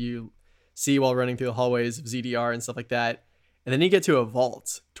planet that you see while running through the hallways of ZDR and stuff like that. And then you get to a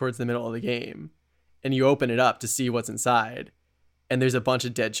vault towards the middle of the game, and you open it up to see what's inside. And there's a bunch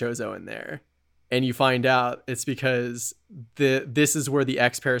of dead Chozo in there. And you find out it's because this is where the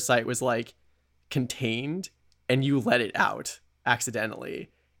X parasite was like contained, and you let it out accidentally,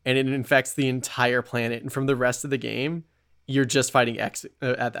 and it infects the entire planet. And from the rest of the game, you're just fighting X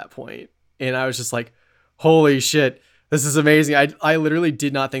at that point. And I was just like, holy shit, this is amazing. I literally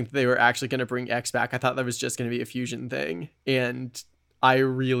did not think that they were actually going to bring X back. I thought that was just going to be a Fusion thing. And I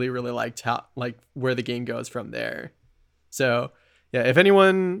really, really liked how like where the game goes from there. So yeah, if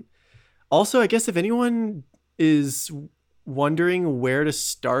anyone is wondering where to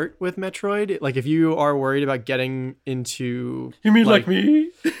start with Metroid, like if you are worried about getting into, you mean like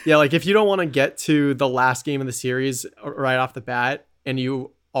me? Yeah, like if you don't want to get to the last game of the series right off the bat and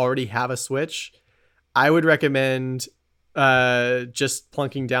you already have a Switch, I would recommend just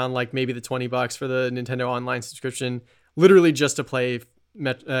plunking down like maybe the $20 for the Nintendo Online subscription, literally just to play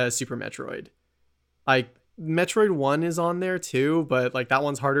Super Metroid. Like Metroid 1 is on there too, but like that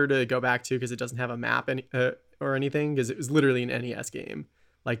one's harder to go back to because it doesn't have a map or anything, because it was literally an NES game.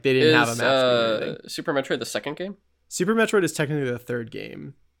 Like they didn't have a map screen or anything. Super Metroid the second game? Super Metroid is technically the third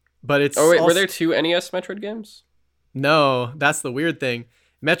game, but it's were there two NES Metroid games? No, that's the weird thing.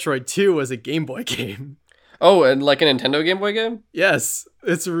 Metroid 2 was a Game Boy game. Oh, and like a Nintendo Game Boy game? Yes,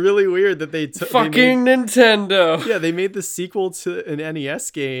 it's really weird that Nintendo. Yeah, they made the sequel to an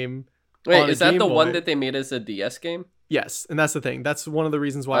NES game. Wait, is that the one that they made as a DS game? Yes, and that's the thing. That's one of the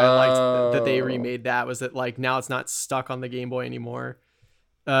reasons why I liked that they remade that, was that like now it's not stuck on the Game Boy anymore.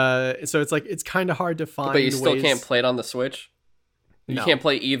 So it's like it's kind of hard to find. But you still can't play it on the Switch? You can't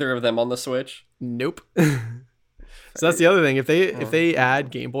play either of them on the Switch? Nope. So that's the other thing. If they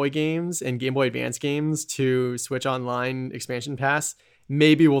add Game Boy games and Game Boy Advance games to Switch Online expansion pass,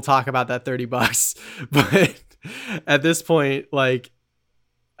 maybe we'll talk about that $30. But at this point, like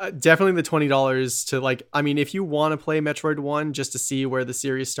definitely the $20 to like, I mean, if you want to play Metroid 1 just to see where the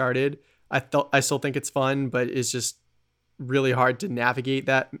series started, I still think it's fun, but it's just really hard to navigate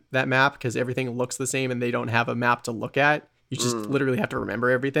that map because everything looks the same and they don't have a map to look at. You just literally have to remember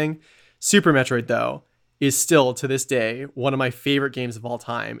everything. Super Metroid though is still to this day one of my favorite games of all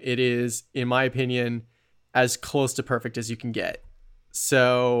time. It is, in my opinion, as close to perfect as you can get.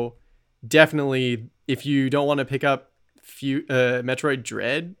 So definitely, if you don't want to pick up Metroid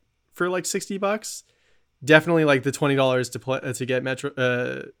Dread for like $60, definitely like the $20 to play to get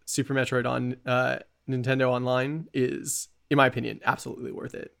Super Metroid on Nintendo Online is, in my opinion, absolutely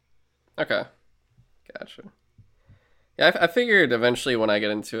worth it. Okay, gotcha. Yeah, I figured eventually when I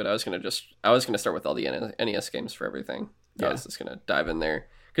get into it, I was gonna start with all the NES games for everything. Yeah. I was just gonna dive in there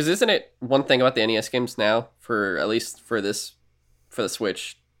because isn't it one thing about the NES games now, for at least for the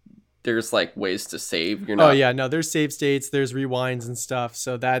Switch, there's like ways to save. You're not. Oh yeah, no, there's save states, there's rewinds and stuff.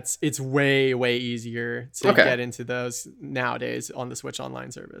 So it's way easier to get into those nowadays on the Switch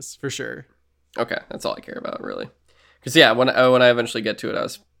Online service for sure. Okay, that's all I care about really. Because yeah, when I eventually get to it, I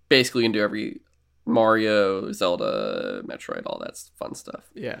was basically gonna do every Mario, Zelda, Metroid, all that fun stuff.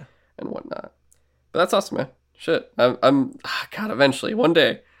 Yeah. And whatnot. But that's awesome, man. Shit. God, eventually, one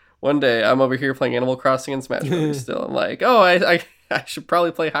day, I'm over here playing Animal Crossing and Smash Bros. Still. I'm like, oh, I should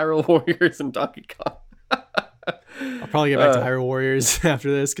probably play Hyrule Warriors and Donkey Kong. I'll probably get back to Hyrule Warriors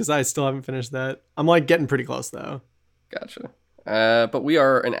after this because I still haven't finished that. I'm like getting pretty close though. Gotcha. But we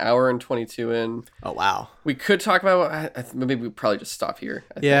are an hour and 22 in. Oh wow! We could talk about. Maybe we probably just stop here.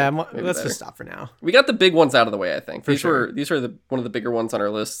 Let's just stop for now. We got the big ones out of the way. I think these sure. were one of the bigger ones on our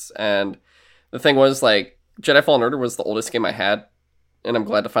lists. And the thing was, like, Jedi Fallen Order was the oldest game I had, and I'm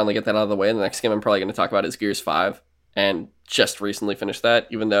glad to finally get that out of the way. And the next game I'm probably going to talk about is Gears 5, and just recently finished that,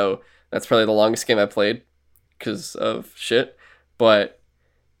 even though that's probably the longest game I played because of shit. But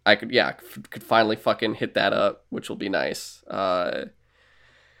I could finally fucking hit that up, which will be nice.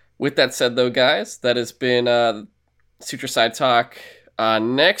 With that said, though, guys, that has been Suture Side Talk.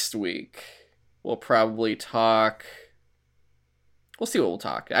 Next week, we'll probably talk. We'll see what we'll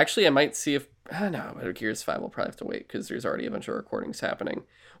talk. Actually, I might see if. No, Gears 5, we'll probably have to wait because there's already a bunch of recordings happening.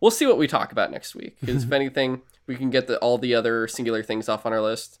 We'll see what we talk about next week. Because if anything, we can get all the other singular things off on our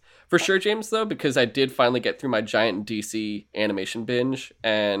list. For sure, James, though, because I did finally get through my giant DC animation binge,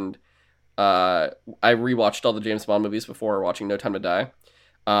 and I rewatched all the James Bond movies before watching No Time to Die.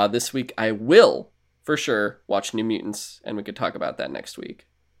 This week, I will, for sure, watch New Mutants, and we could talk about that next week.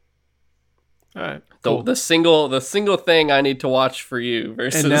 All right. Cool. The single thing I need to watch for you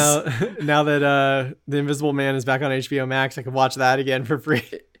versus. And now that The Invisible Man is back on HBO Max, I can watch that again for free.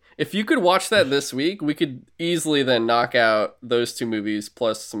 If you could watch that this week, we could easily then knock out those two movies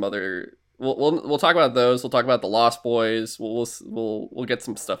plus some other. We'll talk about those. We'll talk about The Lost Boys. We'll get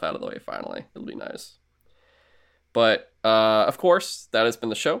some stuff out of the way finally. It'll be nice. But of course, that has been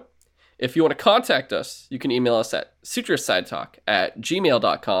the show. If you want to contact us, you can email us at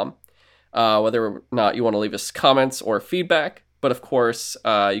suturesidetalk@gmail.com. Whether or not you want to leave us comments or feedback. But of course,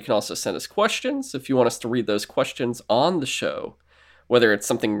 you can also send us questions if you want us to read those questions on the show. Whether it's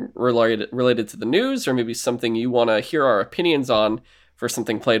something related to the news or maybe something you want to hear our opinions on for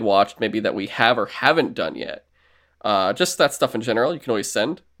something played, watched, maybe that we have or haven't done yet. Just that stuff in general, you can always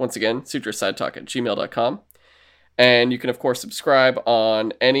send. Once again, suturesidetalk@gmail.com. And you can, of course, subscribe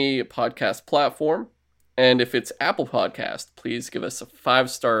on any podcast platform. And if it's Apple Podcast, please give us a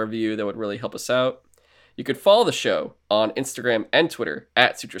 5-star review. That would really help us out. You could follow the show on Instagram and Twitter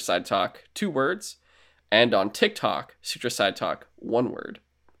at SutureSideTalk, 2 words. And on TikTok, Suture Side Talk, 1 word.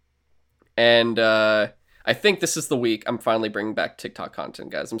 And I think this is the week I'm finally bringing back TikTok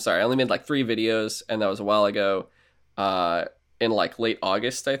content, guys. I'm sorry, I only made like 3 videos, and that was a while ago, in like late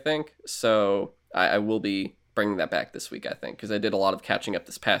August, I think. So I will be bringing that back this week, I think, because I did a lot of catching up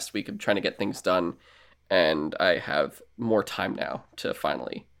this past week of trying to get things done, and I have more time now to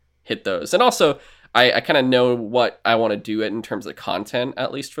finally hit those. And also, I kind of know what I want to do it in terms of content,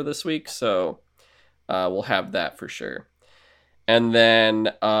 at least for this week. So we'll have that for sure. And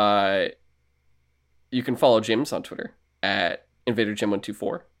then you can follow James on Twitter at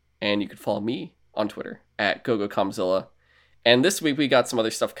InvaderJim124. And you can follow me on Twitter at GoGoComzilla. And this week we got some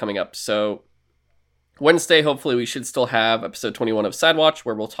other stuff coming up. So Wednesday, hopefully we should still have episode 21 of Sidewatch,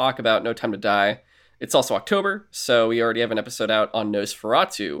 where we'll talk about No Time to Die. It's also October, so we already have an episode out on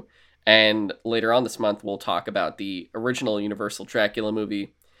Nosferatu. And later on this month, we'll talk about the original Universal Dracula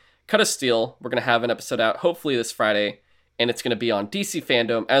movie, Cut of Steel. We're going to have an episode out hopefully this Friday, and it's going to be on DC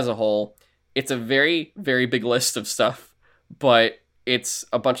fandom as a whole. It's a very, very big list of stuff, but it's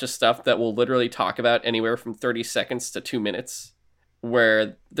a bunch of stuff that we'll literally talk about anywhere from 30 seconds to 2 minutes,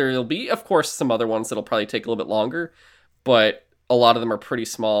 where there'll be, of course, some other ones that'll probably take a little bit longer, but a lot of them are pretty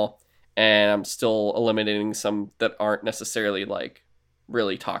small, and I'm still eliminating some that aren't necessarily like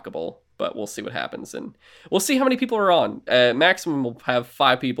really talkable, but we'll see what happens, and we'll see how many people are on. Maximum we'll have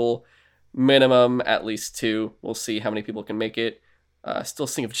 5 people, minimum at least 2. We'll see how many people can make it. Still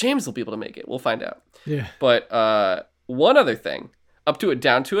seeing if James will be able to make it. We'll find out. Yeah. But one other thing, up to it,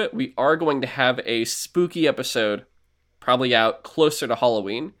 down to it, we are going to have a spooky episode probably out closer to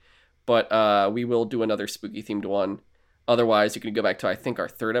Halloween, but we will do another spooky themed one. Otherwise, you can go back to, I think, our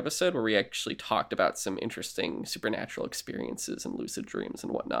 3rd episode where we actually talked about some interesting supernatural experiences and lucid dreams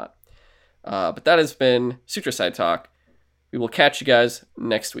and whatnot. But that has been Sutraside Talk. We will catch you guys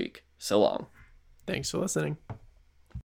next week. So long. Thanks for listening.